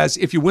 Whereas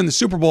if you win the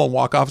Super Bowl and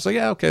walk off, it's like,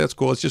 yeah, okay, that's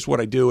cool. It's just what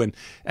I do. And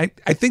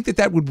I think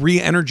that would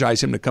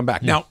re-energize him to come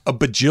back. Now, $1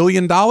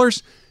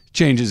 bajillion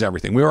changes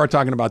everything. We were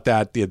talking about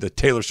that, the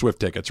Taylor Swift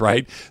tickets,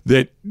 right?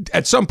 That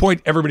at some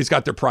point, everybody's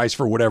got their price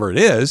for whatever it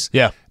is.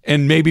 Yeah.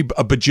 And maybe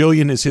 $1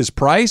 bajillion is his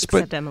price.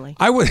 Except Emily.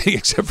 I would,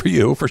 except for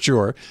you, for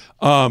sure.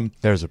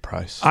 There's a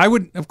price. I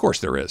would, of course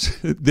there is.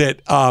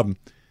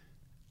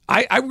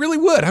 I really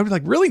would. I would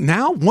like, really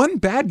now? One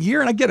bad year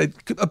and I get a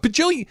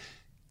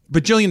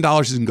bajillion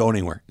dollars isn't going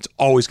anywhere. It's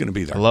always going to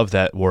be there. I love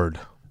that word.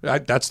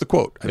 That's the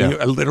quote.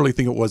 I literally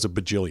think it was $1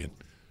 bajillion.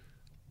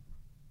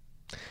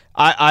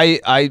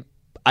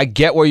 I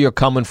get where you're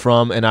coming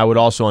from, and I would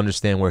also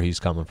understand where he's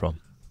coming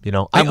from. You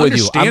know, I'm with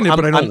you. I understand it,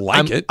 but I don't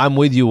like it. I'm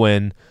with you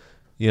when,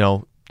 you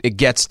know, it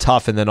gets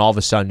tough, and then all of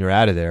a sudden you're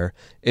out of there.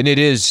 And it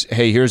is,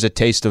 hey, here's a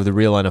taste of the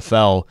real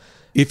NFL.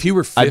 If he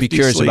were 50, I'd be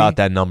curious about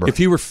that number. If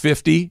he were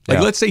 50,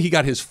 let's say he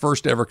got his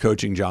first ever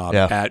coaching job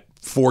at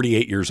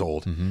 48 years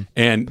old,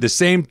 and the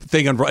same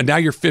thing. And now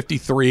you're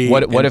 53.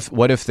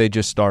 What if they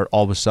just start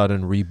all of a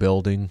sudden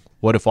rebuilding?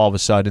 What if all of a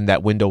sudden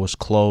that window was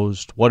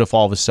closed? What if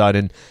all of a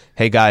sudden,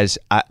 hey guys,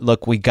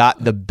 look, we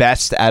got the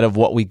best out of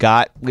what we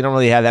got. We don't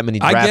really have that many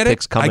draft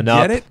picks coming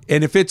up. I get it.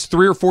 And if it's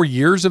 3 or 4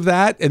 years of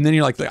that, and then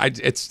you're like,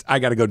 I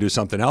got to go do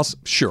something else.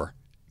 Sure,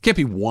 it can't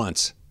be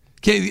once.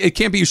 It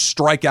can't be you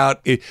strike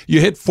out.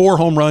 You hit 4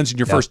 home runs in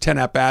your first 10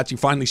 at bats. You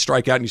finally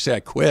strike out and you say, I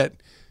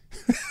quit.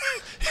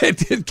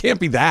 It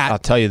can't be that. I'll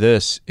tell you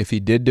this: if he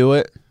did do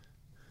it,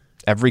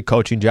 every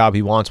coaching job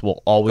he wants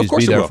will always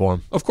be there for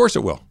him. Of course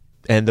it will.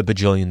 And the $1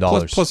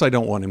 bajillion. Plus, I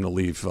don't want him to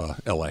leave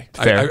L.A.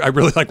 I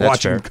really like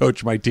watching him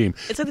coach my team.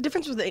 It's like the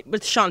difference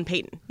with Sean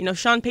Payton. You know,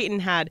 Sean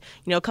Payton had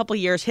a couple of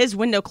years. His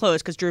window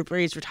closed because Drew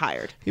Brees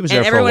retired. He was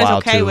there for a while, and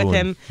everyone's okay too, with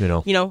him,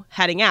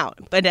 heading out.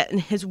 But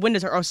his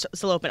windows are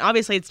still open.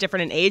 Obviously, it's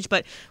different in age,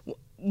 but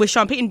with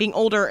Sean Payton being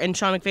older and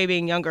Sean McVay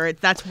being younger,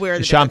 that's where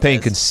the Sean Payton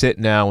is. Can sit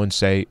now and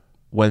say,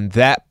 when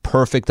that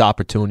perfect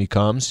opportunity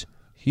comes,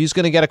 he's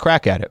going to get a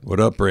crack at it. What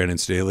up, Brandon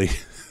Staley?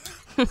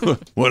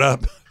 What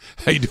up?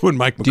 How you doing,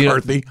 Mike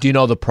McCarthy? Do you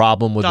know the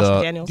problem with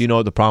Daniels. Do you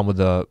know the problem with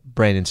the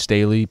Brandon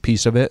Staley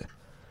piece of it?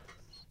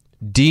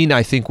 Dean,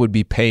 I think, would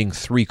be paying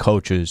 3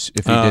 coaches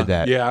if he did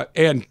that. Yeah,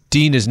 and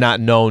Dean is not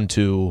known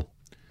to.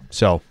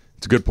 So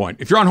it's a good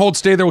point. If you're on hold,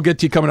 stay there. We'll get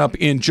to you coming up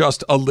in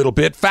just a little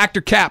bit. Factor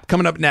Cap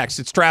coming up next.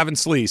 It's Travis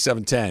Slee,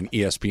 710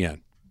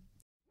 ESPN.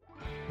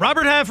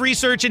 Robert Half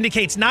research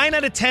indicates 9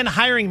 out of 10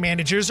 hiring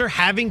managers are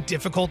having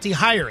difficulty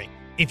hiring.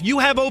 If you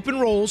have open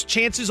roles,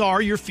 chances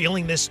are you're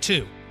feeling this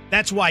too.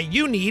 That's why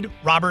you need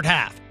Robert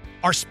Half.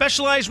 Our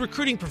specialized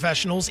recruiting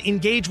professionals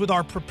engage with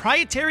our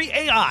proprietary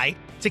AI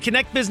to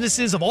connect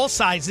businesses of all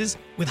sizes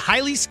with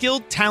highly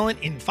skilled talent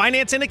in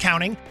finance and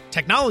accounting,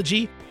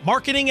 technology,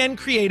 marketing and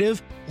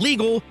creative,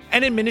 legal,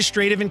 and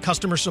administrative and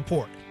customer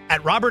support.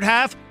 At Robert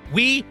Half,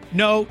 we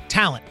know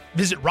talent.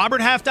 Visit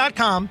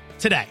roberthalf.com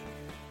today.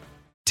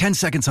 10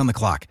 seconds on the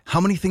clock. How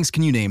many things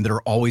can you name that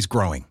are always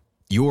growing?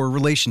 Your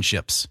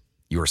relationships,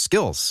 your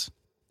skills,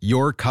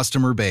 your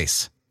customer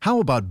base. How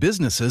about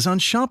businesses on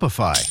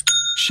Shopify?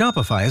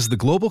 Shopify is the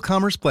global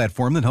commerce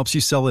platform that helps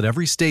you sell at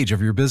every stage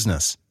of your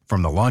business.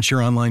 From the launch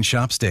your online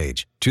shop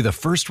stage, to the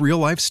first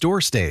real-life store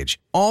stage,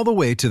 all the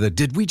way to the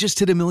did we just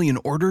hit 1 million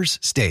orders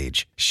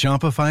stage.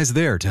 Shopify's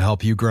there to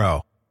help you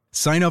grow.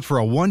 Sign up for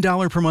a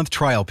 $1 per month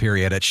trial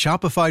period at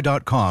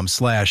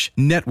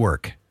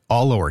shopify.com/network,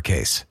 all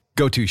lowercase.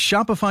 Go to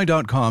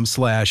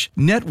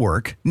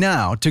shopify.com/network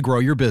now to grow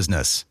your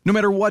business, no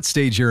matter what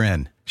stage you're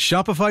in.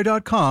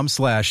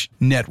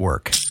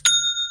 Shopify.com/network.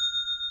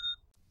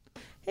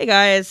 Hey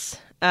guys,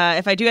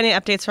 if I do any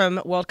updates from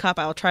World Cup,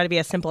 I'll try to be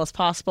as simple as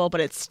possible, but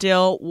it's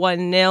still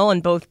 1-0 in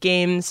both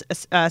games.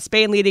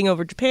 Spain leading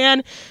over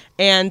Japan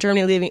and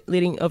Germany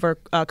leading over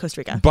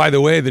Costa Rica. By the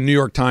way, the New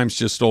York Times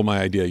just stole my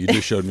idea. You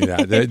just showed me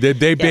that.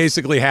 They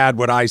basically had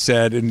what I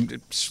said,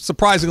 and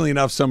surprisingly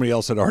enough, somebody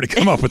else had already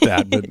come up with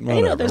that. But I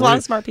know, there's a lot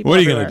of smart people. What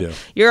are you going to do?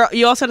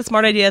 You also had a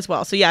smart idea as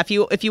well. So yeah, if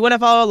you want to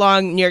follow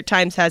along, New York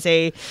Times has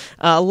a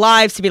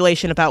live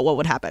simulation about what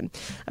would happen.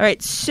 All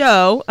right,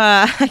 so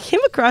I came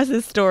across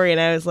this story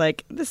and I was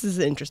like, this is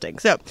interesting.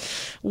 So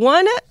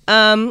one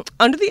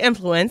under the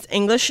influence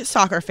English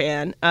soccer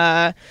fan.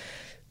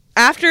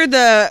 After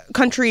the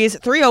country's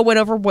 3-0 win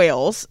over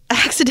Wales,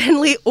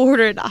 accidentally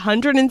ordered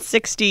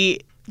 160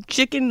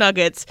 chicken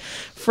nuggets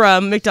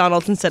from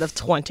McDonald's instead of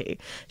 20.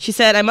 She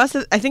said, I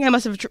think I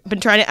must have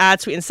been trying to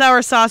add sweet and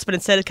sour sauce, but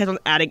instead it kept on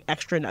adding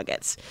extra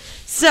nuggets.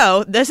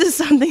 So this is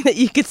something that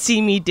you could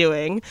see me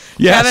doing.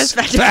 Yes,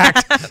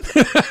 fact.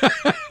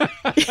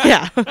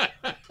 Yeah.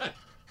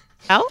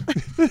 Al?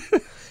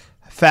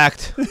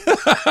 Fact.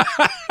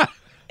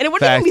 And it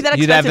wouldn't even be that expensive.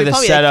 You'd have the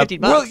setup. $50.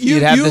 Well,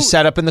 you'd have the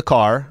setup in the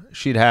car.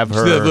 She'd have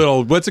her the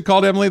little, what's it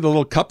called, Emily? The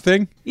little cup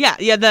thing? Yeah,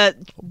 the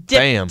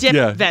dip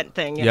vent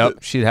thing. Yeah. Yep,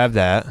 she'd have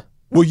that.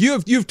 Well,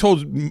 you've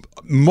told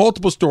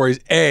multiple stories,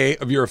 A,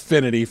 of your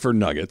affinity for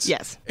nuggets.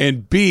 Yes.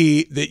 And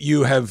B, that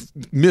you have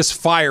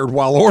misfired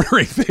while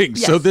ordering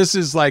things. Yes. So this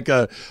is like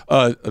a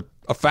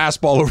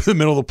fastball over the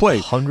middle of the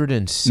plate.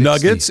 160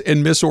 nuggets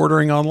and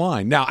misordering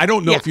online. Now, I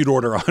don't know Yeah. if you'd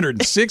order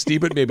 160,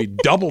 but maybe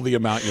double the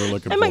amount you're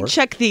looking I for. might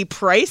check the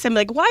price. I'm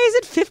like, why is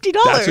it $50?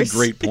 That's a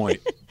great point.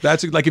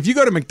 That's like if you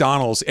go to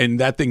McDonald's and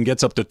that thing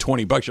gets up to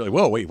 $20, you're like,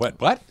 whoa, wait,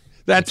 what?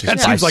 That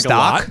seems like stock?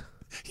 a lot.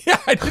 Yeah,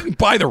 I didn't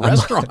buy the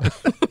restaurant.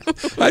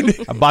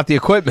 I bought the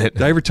equipment.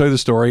 Did I ever tell you the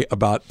story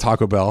about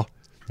Taco Bell?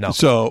 No.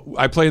 So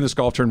I play in this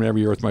golf tournament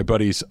every year with my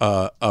buddies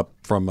up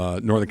from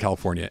Northern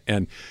California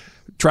and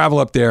travel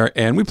up there,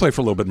 and we play for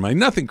a little bit of money.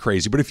 Nothing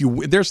crazy, but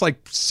there's like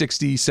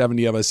 60,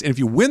 70 of us, and if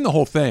you win the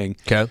whole thing,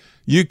 Okay.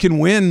 you can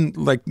win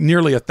like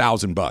nearly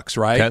 $1,000,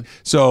 right? Okay.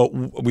 So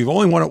we've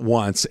only won it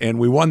once, and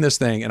we won this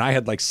thing, and I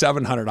had like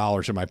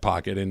 $700 in my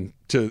pocket. And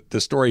to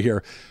the story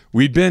here,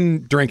 we'd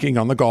been drinking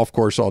on the golf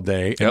course all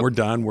day, and Yep. we're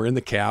done. We're in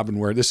the cab,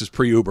 and this is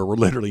pre-Uber. We're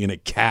literally in a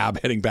cab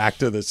heading back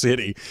to the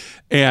city,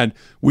 and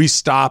we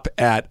stop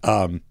at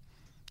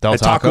Del at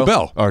Taco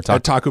Bell. Or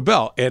At Taco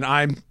Bell. And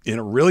I'm in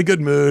a really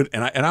good mood.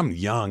 And I'm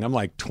young. I'm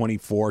like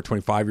 24,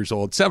 25 years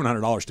old.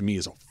 $700 to me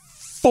is a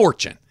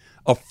fortune.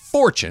 A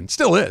fortune.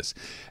 Still is.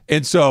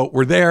 And so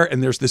we're there,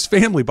 and there's this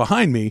family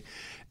behind me.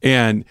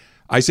 And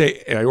I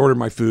order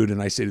my food,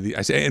 and I say,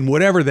 and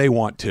whatever they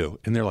want to.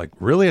 And they're like,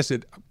 really? I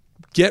said,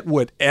 get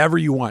whatever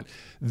you want.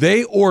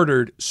 They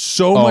ordered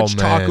so much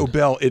Taco man.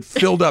 Bell, it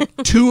filled up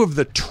 2 of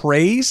the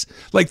trays.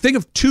 Like, think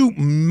of 2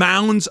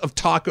 mounds of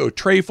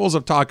trayfuls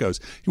of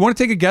tacos. You want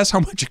to take a guess how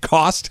much it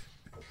cost?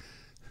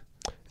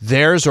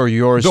 Theirs or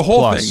yours? The whole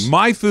plus? thing.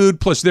 My food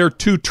plus their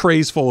 2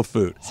 trays full of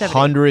food.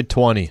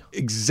 120.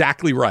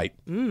 Exactly right.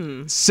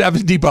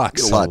 $70.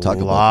 A lot of Taco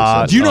Bell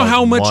lot. Do you know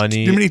how much?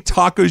 Money. How many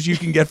tacos you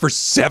can get for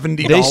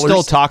 $70? They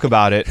still talk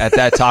about it at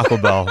that Taco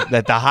Bell.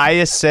 That the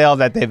highest sale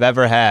that they've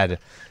ever had.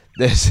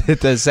 This the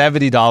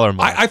 $70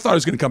 mark. I thought it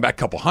was going to come back a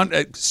couple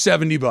hundred,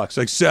 $70,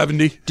 like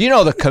 70. Do you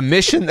know the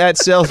commission that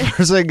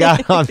salesperson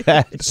got on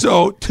that?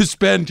 So to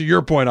spend, to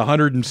your point,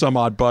 100 and some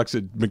odd bucks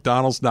at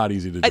McDonald's, not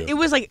easy to do. It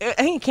was like, I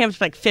think it came up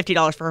to like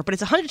 $50 for her, but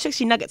it's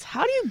 160 nuggets.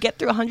 How do you get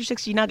through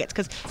 160 nuggets?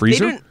 Because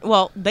Freezer?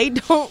 they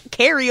don't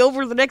carry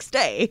over the next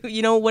day.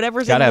 You know,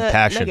 whatever's Gotta in have the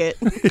passion. nugget.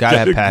 Gotta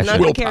have passion. Not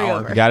gonna carry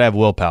Willpower. over. Gotta have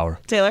willpower.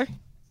 Taylor,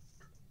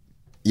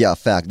 Yeah,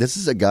 fact. This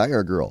is a guy or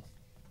a girl?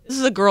 this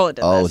is a girl that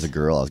did Oh, this. it's a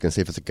girl. I was gonna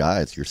say if it's a guy,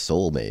 it's your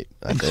soulmate.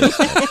 I think.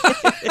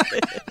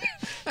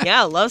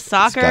 Yeah, love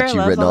soccer. got you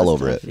loves written all all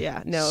this over stuff. it.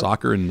 Yeah, no.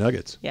 Soccer and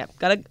nuggets. Yeah,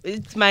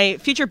 it's my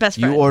future best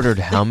friend. You ordered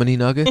how many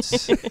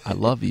nuggets? I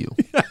love you.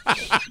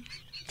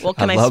 Well,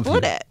 can I I, love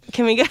split you. it?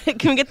 Can we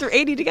get through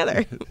 80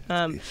 together?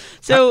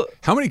 So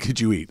How many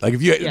could you eat? Like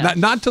if you Yeah.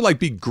 not to like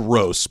be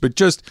gross, but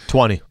just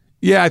 20.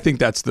 yeah, I think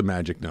that's the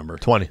magic number.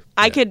 20.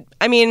 I could.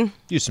 I mean,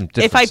 Use some If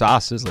different I-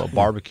 sauces. A little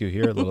barbecue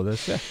here, a little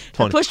this. Yeah. I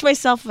 20. pushed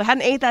myself. If I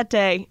hadn't ate that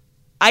day,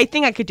 I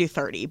think I could do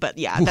 30. But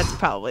yeah, that's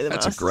probably the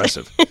That's most.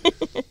 aggressive.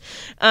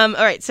 All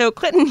right, so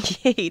Clinton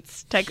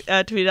Yates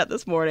tweeted out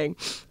this morning,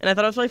 and I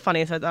thought it was really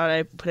funny, so I thought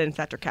I'd put it in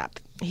Factor Cap.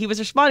 He was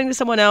responding to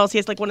someone else. He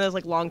has like one of those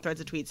like long threads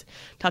of tweets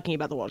talking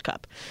about the World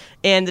Cup.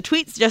 And the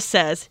tweet just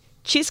says,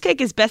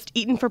 cheesecake is best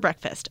eaten for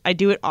breakfast. I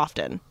do it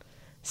often.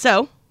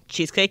 So,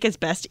 cheesecake is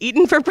best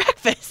eaten for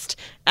breakfast.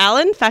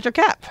 Alan, Factor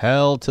Cap.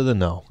 Hell to the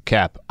no.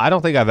 Cap. I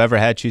don't think I've ever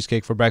had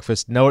cheesecake for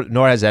breakfast, nor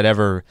has that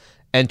ever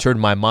entered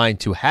my mind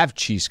to have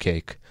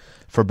cheesecake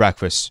for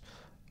breakfast.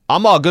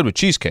 I'm all good with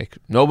cheesecake.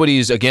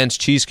 Nobody's against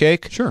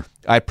cheesecake. Sure.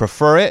 I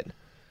prefer it.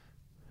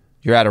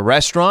 You're at a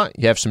restaurant,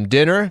 you have some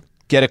dinner,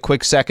 get a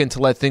quick second to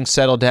let things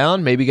settle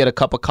down, maybe get a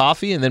cup of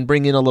coffee, and then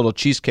bring in a little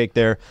cheesecake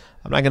there.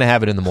 I'm not going to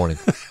have it in the morning.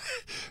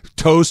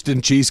 Toast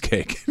and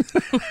cheesecake.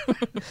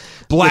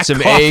 Black Get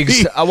some coffee.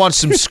 eggs. I want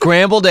some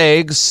scrambled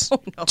eggs,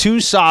 2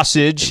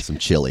 sausage, Some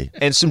chili.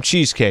 and some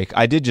cheesecake.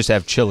 I did just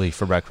have chili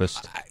for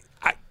breakfast.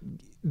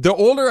 The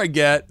older I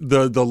get,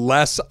 the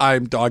less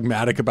I'm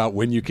dogmatic about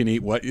when you can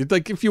eat what.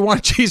 Like if you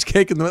want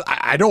cheesecake,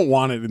 I don't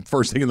want it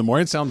first thing in the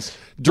morning. It sounds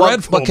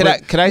dreadful. but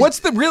can I- What's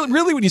the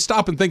really when you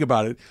stop and think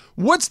about it?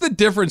 What's the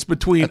difference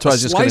between That's what I a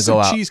was just gonna slice go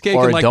of out. cheesecake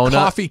Or and a like donut,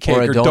 coffee cake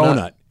or a or donut.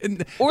 donut?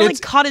 And Or it's-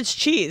 like cottage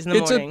cheese in the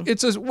morning.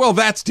 it's a well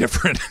that's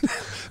different,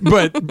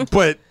 but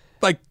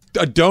like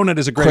a donut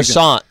is a great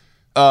Croissant.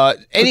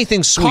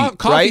 Anything sweet,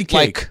 coffee right?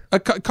 cake. A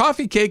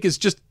coffee cake is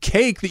just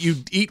cake that you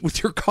eat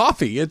with your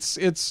coffee.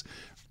 It's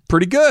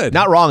pretty good.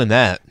 Not wrong in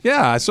that.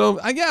 Yeah. So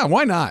yeah,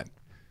 why not?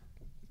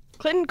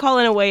 Clinton, call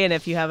in a weigh in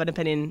if you have an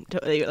opinion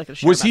that you'd like to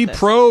share. Was about he this.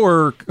 pro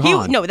or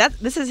con? No,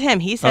 this is him.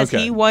 He says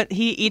Okay.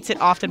 he eats it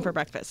often for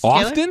breakfast. Taylor?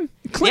 Often?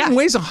 Clinton Yeah.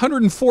 weighs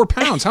 104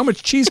 pounds. How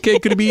much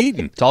cheesecake could he be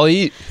eating? That's all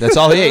he eat. That's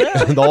all he ate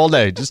the whole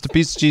day. Just a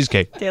piece of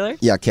cheesecake. Taylor?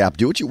 Yeah, Cap,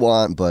 do what you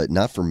want, but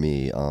not for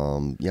me.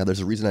 Yeah, there's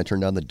a reason I turn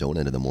down the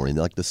donut in the morning.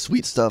 Like the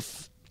sweet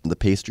stuff, the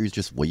pastries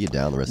just weigh you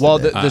down the rest Well,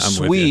 of the day. the I'm with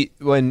sweet,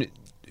 when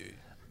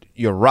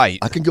you're right.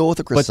 I can go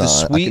with a But croissant. the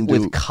I sweet can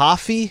with do,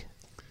 coffee,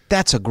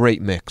 that's a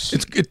great mix.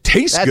 It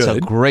tastes That's good. a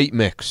great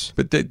mix.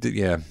 But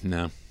yeah,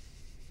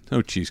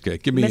 no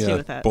cheesecake. Give me Messy a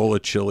with that. bowl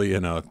of chili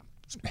and a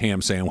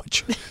ham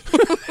sandwich.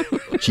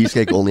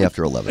 Cheesecake only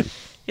after 11.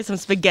 Get some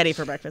spaghetti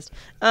for breakfast.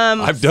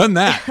 I've done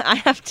that. I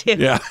have too.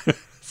 Yeah.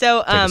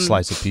 So Take a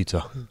slice of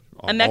pizza.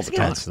 A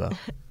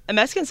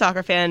Mexican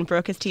soccer fan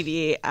broke his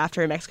TV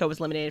after Mexico was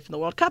eliminated from the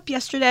World Cup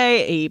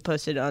yesterday. He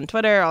posted on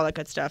Twitter, all that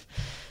good stuff.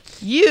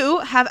 You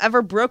have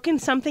ever broken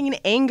something in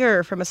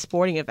anger from a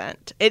sporting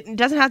event? It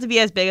doesn't have to be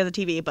as big as a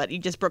TV, but you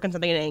just broken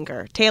something in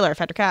anger. Taylor,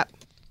 fact or cap?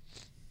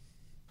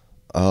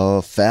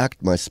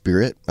 Fact, my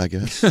spirit, I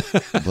guess.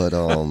 But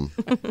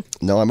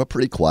no, I'm a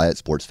pretty quiet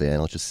sports fan.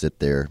 I'll just sit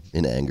there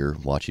in anger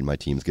watching my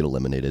teams get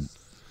eliminated.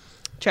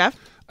 Trev?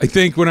 I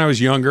think when I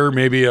was younger,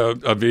 maybe a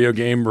video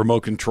game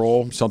remote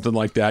control, something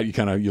like that.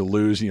 You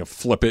lose,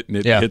 flip it and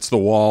it hits the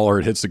wall or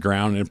it hits the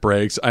ground and it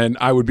breaks. And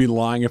I would be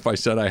lying if I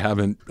said I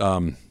haven't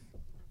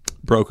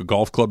broke a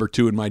golf club or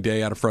two in my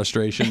day out of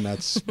frustration.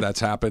 That's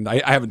happened.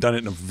 I haven't done it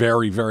in a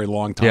very, very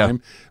long time.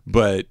 Yeah.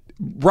 But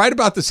right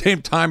about the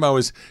same time I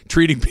was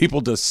treating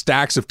people to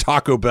stacks of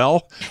Taco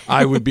Bell,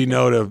 I would be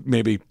known to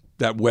maybe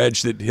that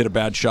wedge that hit a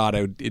bad shot,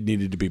 it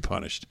needed to be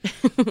punished.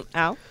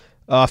 Al?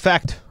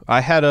 Fact, I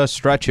had a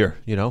stretch here,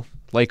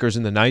 Lakers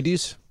in the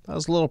 90s. That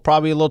was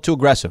probably a little too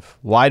aggressive.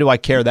 Why do I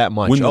care that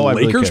much? When the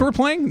Lakers were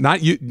playing?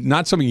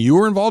 Not something you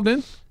were involved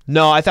in?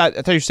 No, I thought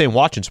you were saying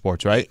watching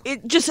sports, right?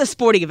 Just a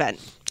sporting event.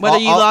 Whether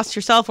you lost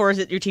yourself or is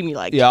it your team you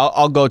like? Yeah,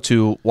 I'll go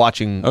to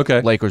watching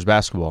Lakers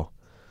basketball.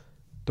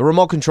 The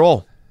remote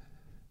control.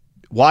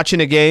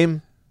 Watching a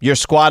game, your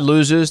squad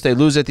loses, they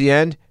lose at the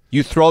end,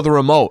 you throw the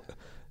remote.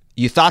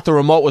 You thought the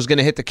remote was going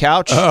to hit the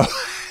couch? Oh,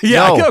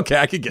 yeah, no. Okay,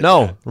 I could get that.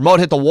 No, remote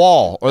hit the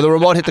wall, or the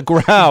remote hit the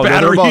ground.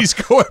 Batteries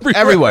go everywhere.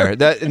 Everywhere.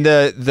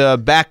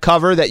 The back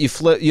cover that you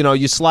flip,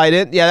 you slide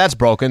in, yeah, that's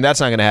broken. That's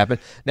not going to happen.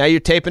 Now you're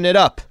taping it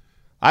up.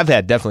 I've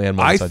definitely had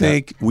moments like that. I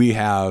think we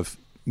have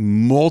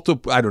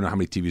multiple, I don't know how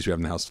many TVs we have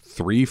in the house,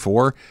 3,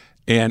 4,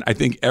 and I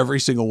think every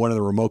single one of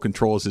the remote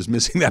controls is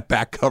missing that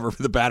back cover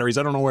for the batteries.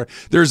 I don't know where.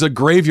 There's a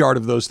graveyard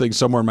of those things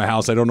somewhere in my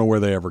house. I don't know where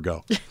they ever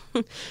go.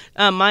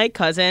 My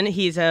cousin,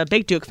 he's a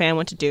big Duke fan,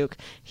 went to Duke.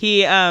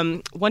 He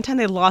one time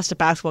they lost a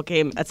basketball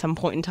game at some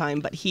point in time,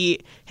 but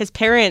his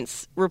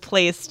parents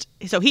replaced,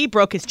 so he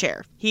broke his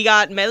chair. He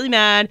got really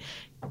mad,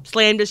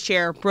 slammed his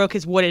chair, broke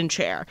his wooden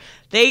chair.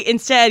 They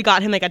instead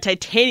got him like a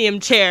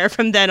titanium chair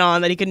from then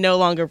on that he could no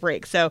longer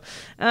break. So,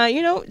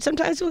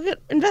 sometimes we'll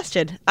get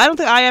invested. I don't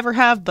think I ever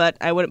have, but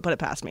I wouldn't put it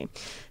past me.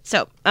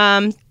 So,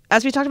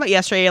 as we talked about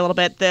yesterday a little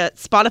bit, the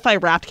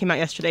Spotify Wrapped came out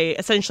yesterday,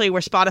 essentially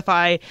where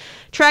Spotify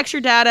tracks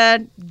your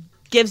data,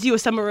 gives you a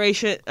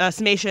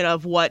summation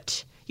of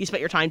what you spent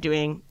your time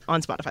doing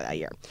on Spotify that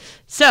year.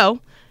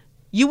 So,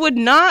 you would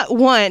not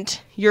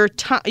want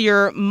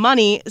your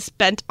money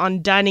spent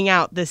on dining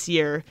out this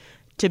year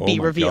to be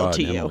revealed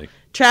to you. Emily.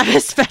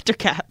 Travis, fact or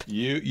cap?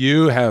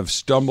 You have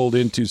stumbled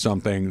into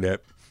something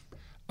that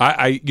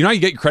you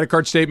get your credit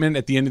card statement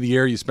at the end of the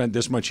year. You spent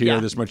this much here,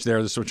 this much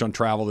there, this much on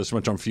travel, this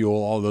much on fuel,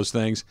 all of those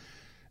things.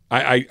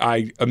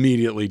 I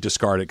immediately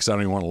discard it because I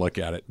don't even want to look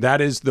at it.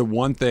 That is the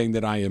one thing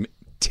that I am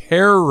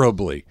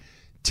terribly,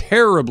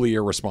 terribly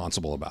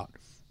irresponsible about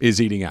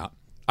is eating out.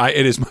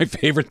 It is my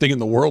favorite thing in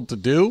the world to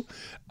do,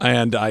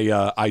 and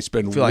I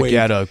spend. Feel like you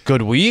had a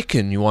good week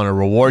and you want to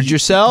reward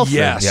yourself.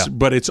 Yes,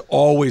 but it's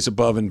always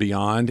above and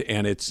beyond,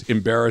 and it's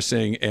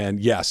embarrassing.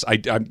 And yes,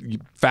 I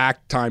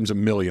fact times a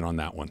million on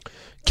that one.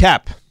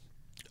 Cap,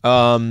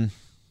 I'm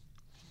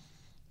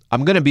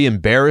going to be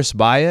embarrassed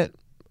by it.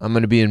 I'm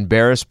going to be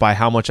embarrassed by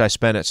how much I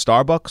spent at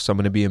Starbucks. I'm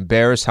going to be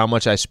embarrassed how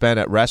much I spent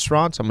at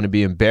restaurants. I'm going to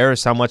be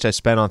embarrassed how much I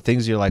spent on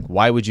things you're like,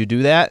 why would you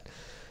do that?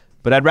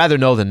 But I'd rather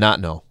know than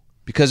not know.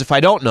 Because if I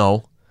don't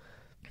know,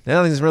 then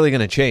nothing's really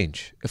going to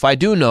change. If I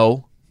do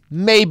know,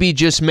 maybe,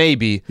 just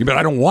maybe. Yeah, but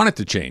I don't want it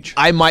to change.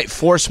 I might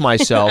force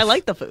myself I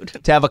like the food.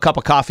 To have a cup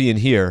of coffee in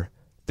here,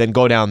 then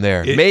go down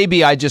there.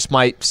 Maybe I just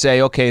might say,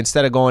 okay,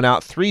 instead of going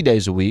out 3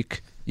 days a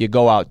week, you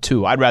go out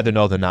 2. I'd rather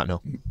know than not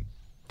know.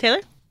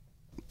 Taylor?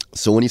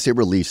 So when you say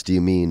release, do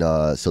you mean,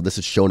 so this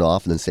is shown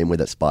off in the same way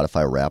that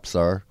Spotify Wraps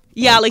are?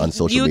 Yeah, on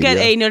social you media? Get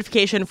a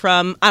notification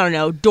from, I don't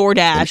know,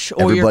 DoorDash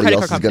and or your credit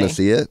card Everybody company. else is going to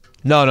see it?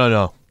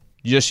 No.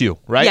 Just you,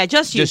 right? Yeah,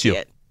 just you see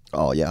it.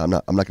 Oh, yeah, I'm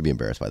not going to be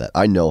embarrassed by that.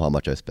 I know how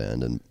much I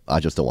spend, and I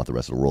just don't want the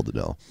rest of the world to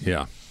know.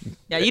 Yeah.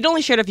 Yeah, you'd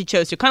only share it if you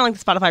chose to. Kind of like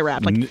the Spotify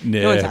Wrap. Like,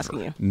 no one's asking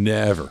you.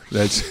 Never.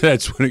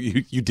 That's when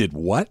you did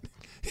what?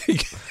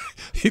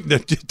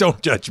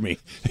 Don't judge me.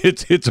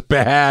 It's a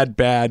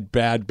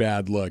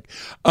bad look.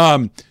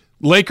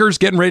 Lakers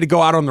getting ready to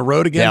go out on the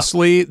road against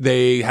Lee.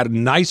 They had a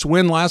nice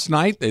win last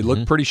night. They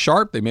looked pretty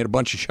sharp. They made a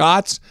bunch of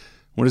shots.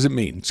 What does it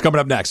mean? It's coming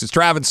up next. It's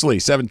Travis Lee,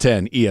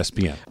 710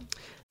 ESPN.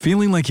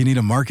 Feeling like you need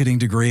a marketing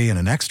degree and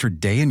an extra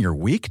day in your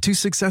week to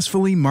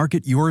successfully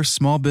market your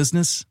small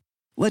business?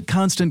 Let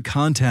Constant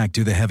Contact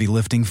do the heavy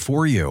lifting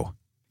for you.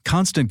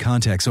 Constant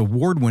Contact's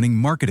award-winning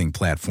marketing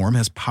platform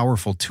has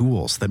powerful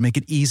tools that make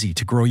it easy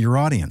to grow your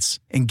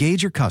audience,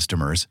 engage your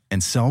customers,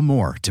 and sell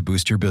more to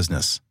boost your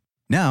business.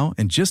 Now,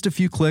 in just a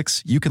few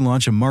clicks, you can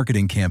launch a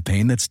marketing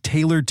campaign that's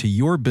tailored to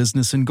your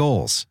business and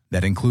goals.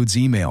 That includes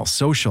email,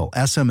 social,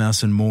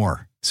 SMS, and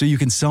more. So you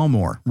can sell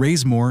more,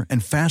 raise more,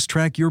 and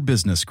fast-track your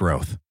business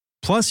growth.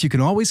 Plus, you can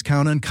always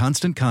count on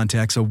Constant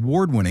Contact's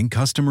award-winning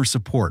customer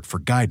support for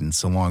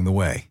guidance along the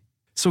way.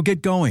 So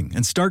get going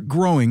and start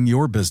growing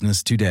your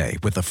business today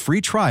with a free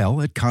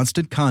trial at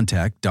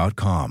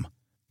ConstantContact.com.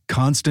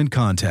 Constant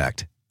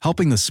Contact,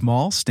 helping the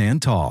small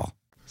stand tall.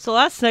 So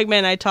last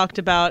segment I talked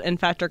about in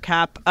Factor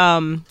Cap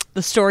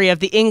the story of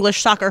the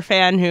English soccer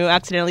fan who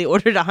accidentally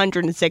ordered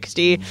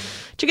 160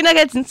 chicken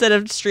nuggets instead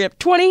of straight up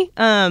 20.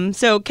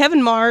 So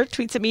Kevin Marr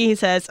tweets at me. He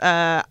says,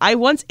 I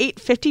once ate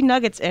 50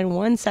 nuggets in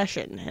one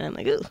session. And I'm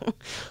like, ooh. Okay.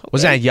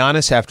 Was that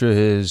Giannis after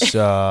his...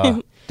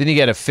 didn't he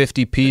get a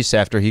 50 piece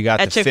after he got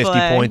At the 50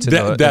 Chick-fil-A. points in the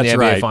NBA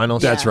right.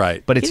 Finals? That's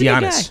right. But it's He's a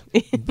good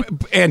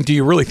Giannis. And do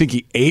you really think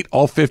he ate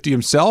all 50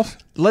 himself?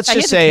 Let's I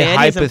just guess say he did.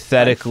 He's a-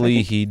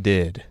 hypothetically he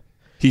did.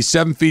 He's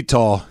 7 feet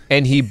tall.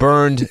 And he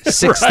burned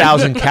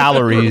 6,000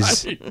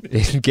 calories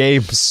in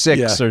game 6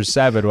 Yeah. or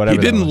 7, whatever. He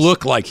that didn't was.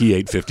 look like he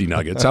ate 50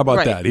 nuggets. How about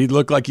Right. that? He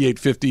looked like he ate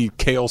 50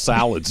 kale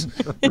salads,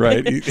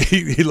 right?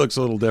 He looks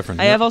a little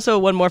different. I have also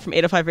one more from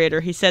 805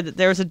 Raider. He said that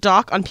there was a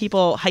doc on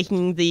people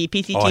hiking the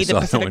PCT, Oh, I the saw that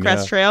Pacific one,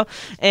 Crest yeah. Trail,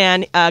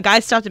 and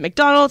guys stopped at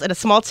McDonald's in a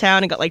small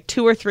town and got like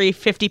 2 or 3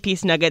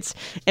 50-piece nuggets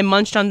and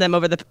munched on them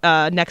over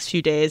the next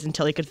few days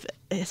until he could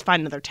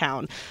find another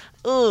town.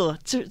 Ugh.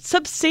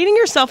 Sustaining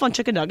yourself on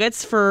chicken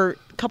nuggets for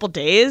a couple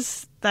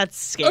days, that's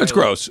scary. That's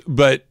gross.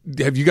 But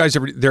have you guys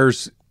ever?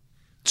 There's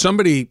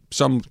somebody.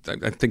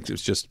 I think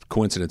it's just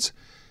coincidence.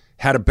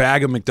 Had a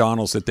bag of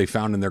McDonald's that they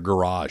found in their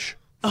garage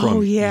from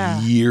Oh, yeah.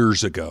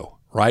 years ago,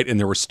 right? And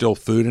there was still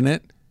food in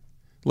it.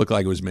 Looked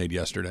like it was made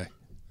yesterday.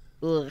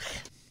 Ugh.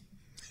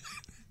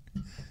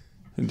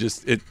 And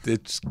just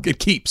it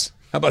keeps.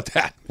 How about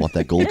that? Want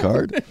that gold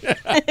card?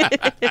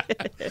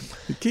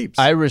 It keeps.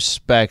 I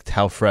respect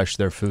how fresh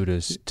their food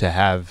is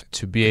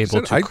to be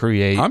able to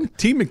create I'm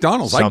Team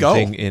McDonald's. I go.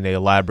 something in a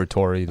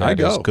laboratory that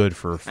is good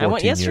for 14 I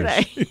went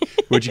yesterday. years.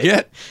 What'd you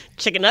get?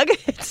 Chicken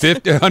nuggets.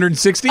 50,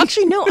 160?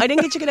 Actually, no, I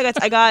didn't get chicken nuggets.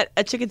 I got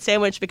a chicken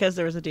sandwich because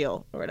there was a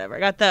deal or whatever. I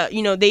got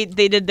they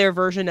did their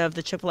version of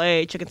the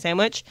Chick-fil-A chicken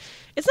sandwich.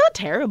 It's not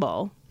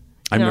terrible.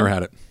 I've No. never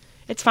had it.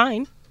 It's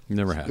fine.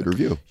 Never had Good it.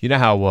 review. You know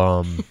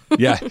how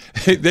Yeah,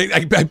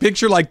 I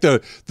picture like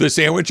the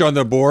sandwich on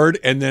the board,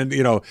 and then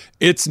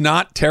it's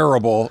not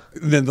terrible.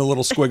 And then the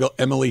little squiggle,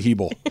 Emily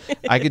Hebel.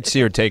 I could see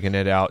her taking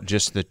it out,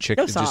 just the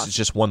chicken, No sauce.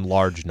 just one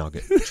large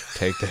nugget.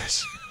 Take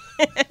this,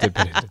 dip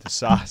it into the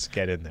sauce,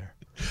 get in there.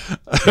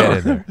 Get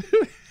in there.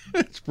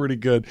 It's pretty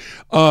good.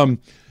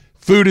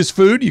 Food is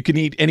food. You can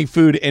eat any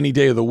food any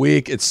day of the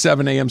week. It's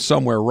 7 a.m.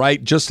 somewhere,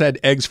 right? Just had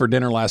eggs for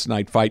dinner last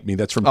night. Fight me.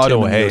 That's from Oh Tim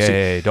no! in Hey, New York City.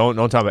 hey, don't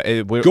talk about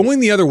it. Going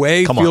the other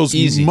way Come on, feels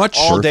easy. much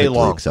All day Perfectly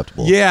long.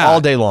 acceptable. Yeah,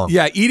 all day long.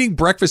 Yeah, eating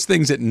breakfast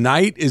things at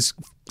night is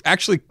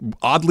actually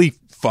oddly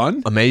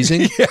fun.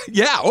 Amazing.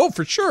 Yeah. Oh,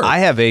 for sure. I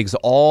have eggs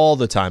all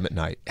the time at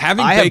night.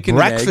 Having I bacon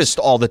have and eggs- breakfast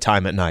all the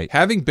time at night.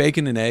 Having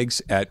bacon and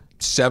eggs at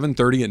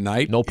 7:30 at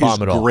night, No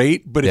problem is at all.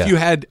 great. But Yeah. if you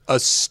had a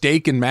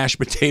steak and mashed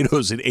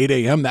potatoes at 8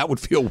 a.m., that would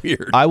feel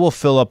weird. I will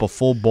fill up a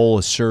full bowl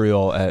of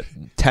cereal at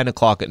 10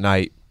 o'clock at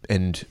night,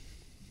 and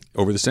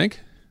Over the sink.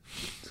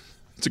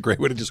 It's a great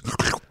way to just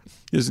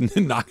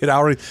knock it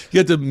out. You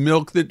get the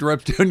milk that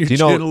drips down your chin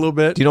a little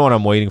bit. Do you know what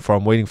I'm waiting for?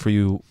 I'm waiting for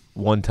you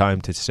one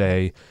time to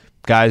say,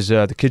 guys,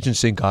 the kitchen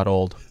sink got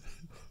old.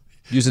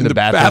 Using the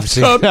bathroom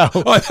sink bathtub?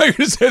 now. Oh, I thought you were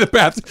going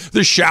to say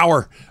the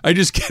shower. I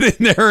just get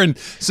in there and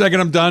second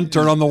I'm done,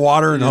 turn on the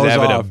water and hose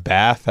having off. a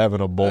bath,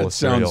 having a bowl That of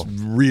cereal.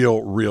 sounds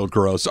real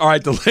gross. All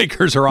right, the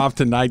Lakers are off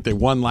tonight. They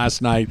won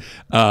last night.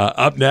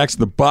 Up next,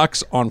 the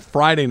Bucks on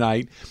Friday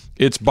night.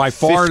 It's by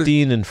far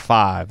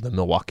 15-5, the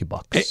Milwaukee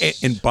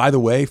Bucks. And by the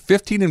way,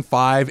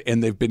 15-5,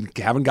 and they've been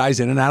having guys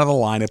in and out of the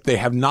lineup. They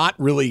have not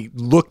really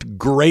looked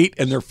great,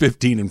 and they're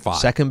 15-5.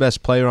 Second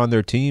best player on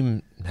their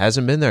team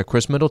hasn't been there,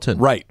 Chris Middleton.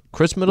 Right.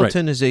 Chris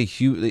Middleton is a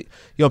huge.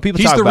 People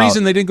He's talk the about.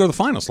 reason they didn't go to the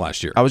finals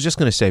last year. I was just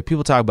going to say,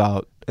 people talk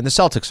about, and the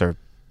Celtics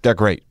they're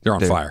great. They're on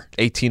fire.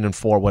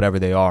 18-4, whatever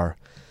they are.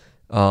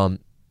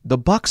 The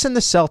Bucks and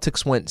the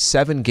Celtics went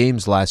 7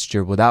 games last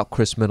year without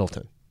Chris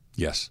Middleton.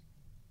 Yes.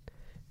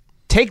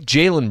 Take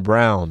Jaylen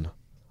Brown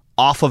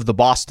off of the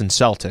Boston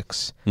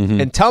Celtics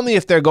Mm-hmm. and tell me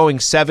if they're going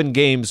 7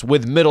 games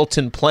with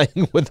Middleton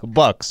playing with the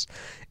Bucks.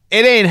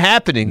 It ain't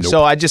happening. Nope.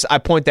 So I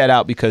point that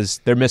out because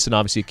they're missing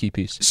obviously a key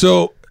piece.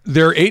 So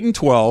they're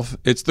 8-12.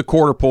 It's the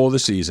quarter pole of the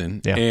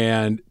season, Yeah.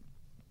 and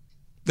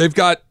they've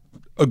got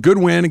a good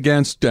win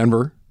against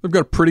Denver. They've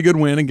got a pretty good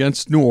win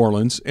against New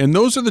Orleans, and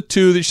those are the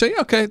two that you say,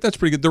 okay, that's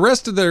pretty good. The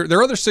rest of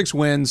their other 6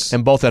 wins,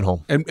 And both at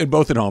home. and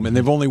both at home, and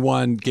they've only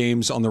won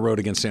games on the road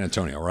against San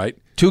Antonio, right?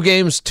 2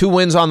 games, 2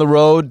 wins on the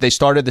road. They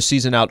started the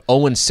season out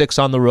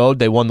 0-6 on the road.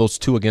 They won those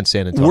 2 against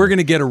San Antonio. We're going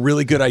to get a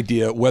really good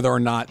idea whether or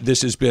not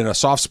this has been a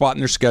soft spot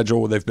in their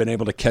schedule where they've been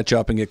able to catch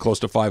up and get close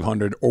to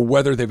 500, or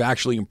whether they've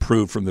actually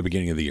improved from the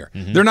beginning of the year.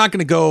 They're not going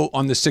to go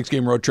on this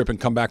 6-game road trip and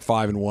come back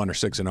 5-1 or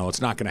 6-0.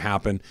 It's not going to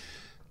happen.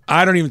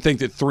 I don't even think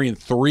that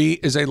 3-3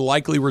 is a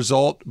likely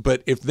result,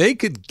 but if they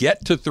could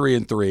get to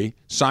 3-3,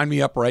 sign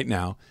me up right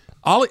now.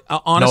 I'll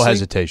honestly, No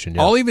hesitation,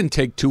 yeah. I'll even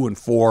take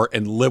 2-4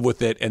 and live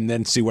with it, and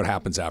then see what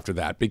happens after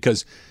that,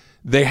 because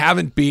they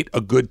haven't beat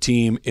a good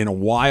team in a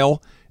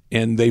while,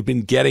 and they've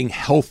been getting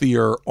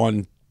healthier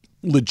on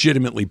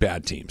legitimately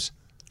bad teams.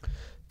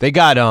 They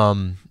got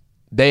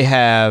they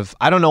have,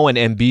 I don't know when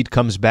Embiid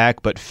comes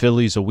back, but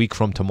Philly's a week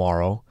from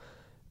tomorrow.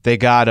 They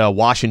got a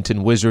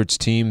Washington Wizards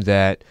team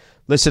that,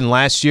 listen,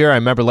 last year I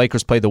remember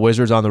Lakers played the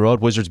Wizards on the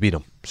road. Wizards beat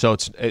them. So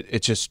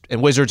it's just,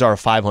 and Wizards are a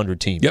 500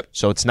 team. Yep.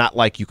 So it's not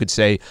like you could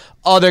say,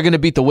 oh, they're going to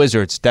beat the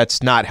Wizards.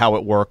 That's not how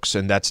it works,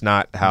 and that's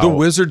not how. The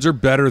Wizards are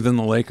better than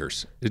the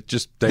Lakers. They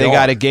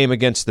got a game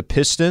against the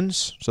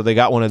Pistons, so they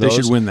got one of those.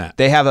 They should win that.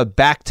 They have a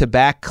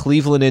back-to-back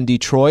Cleveland and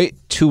Detroit,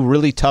 2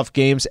 really tough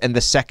games, and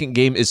the second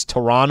game is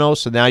Toronto.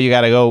 So now you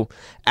got to go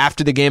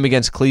after the game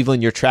against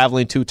Cleveland. You're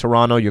traveling to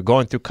Toronto. You're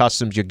going through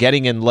customs. You're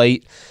getting in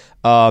late.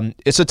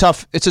 It's a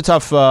tough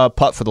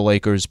putt for the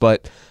Lakers,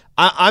 but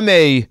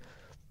I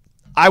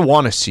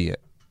want to see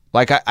it.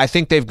 Like I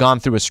think they've gone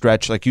through a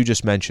stretch, like you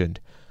just mentioned.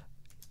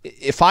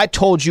 If I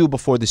told you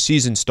before the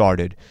season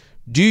started,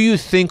 do you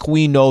think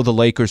we know the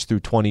Lakers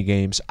through 20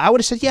 games? I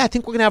would have said, yeah, I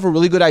think we're going to have a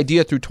really good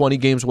idea through 20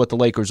 games what the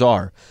Lakers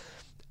are.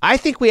 I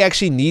think we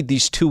actually need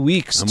these 2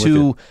 weeks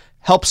to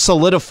help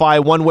solidify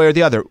one way or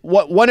the other.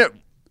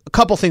 A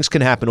couple things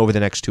can happen over the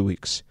next 2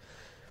 weeks.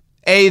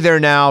 A, they're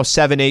now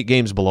 7-8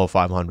 games below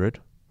 500.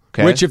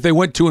 Okay. Which, if they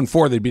went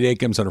 2-4, they'd be 8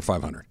 games under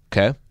 500.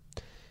 Okay.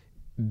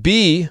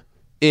 B,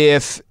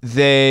 if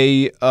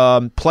they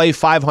play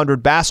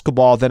 500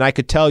 basketball, then I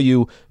could tell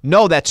you,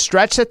 no, that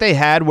stretch that they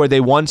had where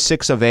they won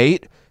 6 of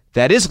 8,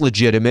 that is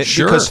legitimate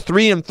because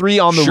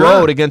 3-3 on the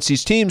road against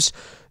these teams,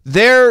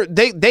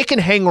 they can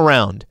hang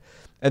around.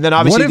 And then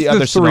obviously the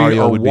other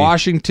scenario would be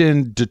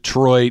Washington,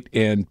 Detroit,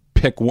 and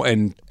pick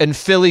one and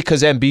Philly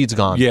because Embiid's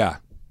gone. Yeah.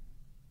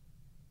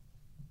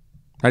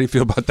 How do you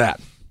feel about that?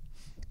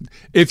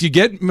 If you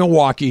get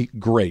Milwaukee,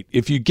 great.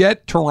 If you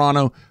get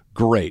Toronto,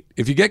 great.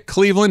 If you get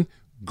Cleveland,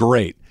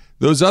 great.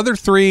 Those other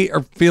 3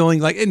 are feeling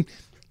like, and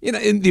the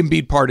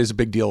Embiid part is a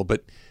big deal,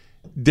 but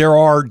there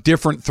are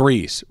different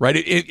 3s, right?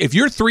 If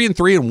you're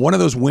 3-3 and one of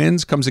those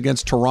wins comes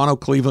against Toronto,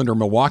 Cleveland, or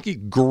Milwaukee,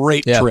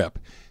 great trip.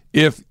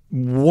 If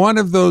one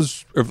of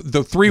those, if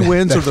the 3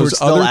 wins of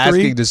those other 3,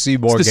 asking to see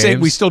more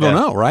games. We still don't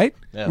know, right?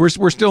 Yeah.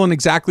 We're still in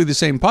exactly the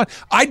same pot.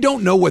 I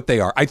don't know what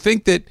they are. I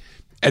think that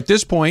at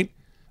this point,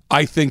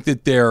 I think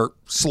that they're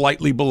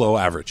slightly below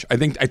average. I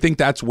think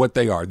that's what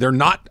they are. They're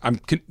not.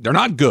 They're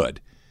not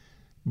good,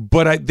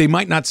 but they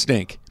might not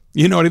stink.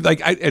 You know, at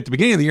the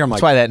beginning of the year, I'm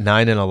that's why that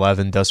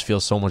 9-11 does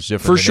feel so much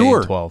different. For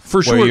sure, 8-12,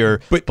 for sure. Where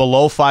you're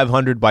below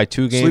 500 by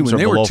 2 games, or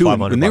below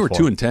 500 when they by were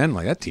 4. 2-10,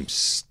 like that team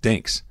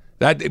stinks.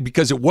 That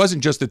because it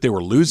wasn't just that they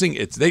were losing;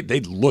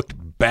 they looked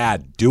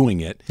bad doing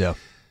it. Yeah.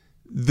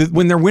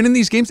 When they're winning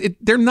these games, they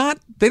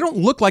don't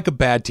look like a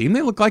bad team.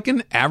 They look like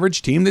an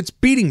average team that's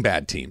beating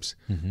bad teams.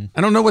 Mm-hmm.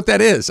 I don't know what that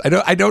is. I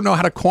don't know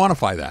how to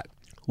quantify that.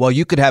 Well,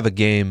 you could have a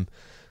game.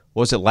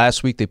 What was it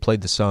last week? They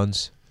played the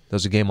Suns. There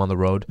was a game on the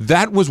road.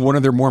 That was one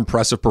of their more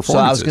impressive performances.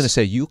 So I was going to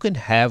say, you can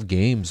have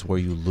games where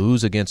you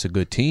lose against a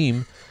good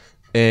team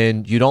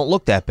and you don't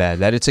look that bad.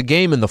 That it's a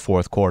game in the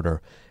fourth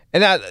quarter.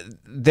 And that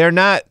they're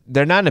not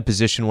in a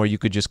position where you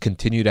could just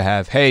continue to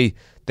have, hey,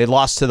 they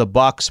lost to the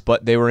Bucks,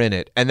 but they were in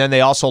it. And then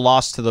they also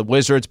lost to the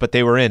Wizards, but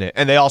they were in it.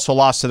 And they also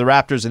lost to the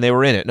Raptors, and they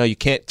were in it. No, you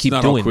can't keep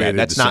doing that.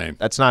 That's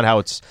not how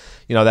it's,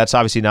 that's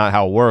obviously not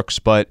how it works.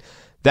 But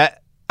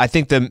that, I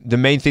think the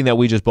main thing that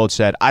we just both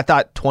said, I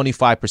thought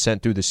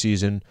 25% through the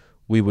season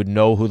we would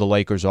know who the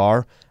Lakers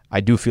are. I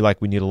do feel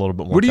like we need a little bit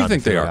more time. What do you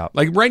think they are?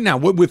 Like right now,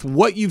 with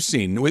what you've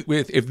seen, with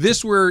if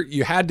this were,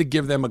 you had to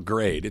give them a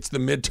grade, it's the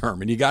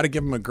midterm, and you got to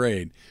give them a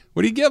grade.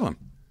 What do you give them?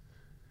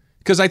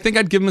 Because I think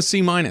I'd give them a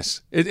C-.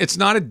 It's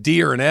not a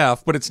D or an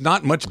F, but it's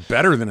not much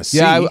better than a C.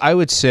 Yeah, I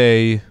would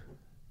say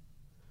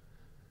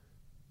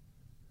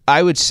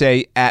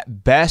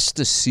at best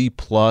a C+,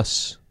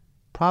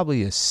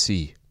 probably a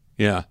C.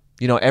 Yeah.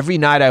 Every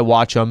night I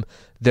watch them,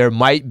 there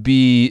might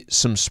be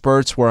some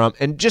spurts where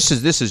and just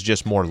as this is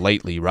just more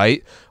lately,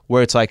 right?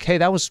 Where it's like, hey,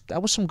 that was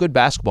some good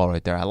basketball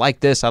right there. I like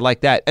this, I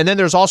like that. And then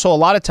there's also a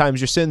lot of times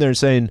you're sitting there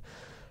saying,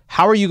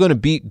 how are you going to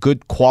beat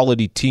good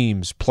quality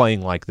teams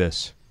playing like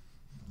this?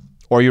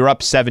 Or you're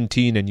up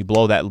 17 and you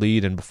blow that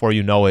lead, and before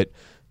you know it,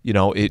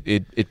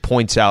 it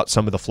points out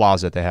some of the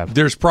flaws that they have.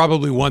 There's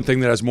probably one thing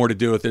that has more to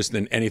do with this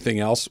than anything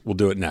else. We'll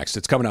do it next.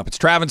 It's coming up. It's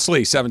Travis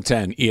Lee,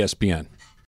 710 ESPN.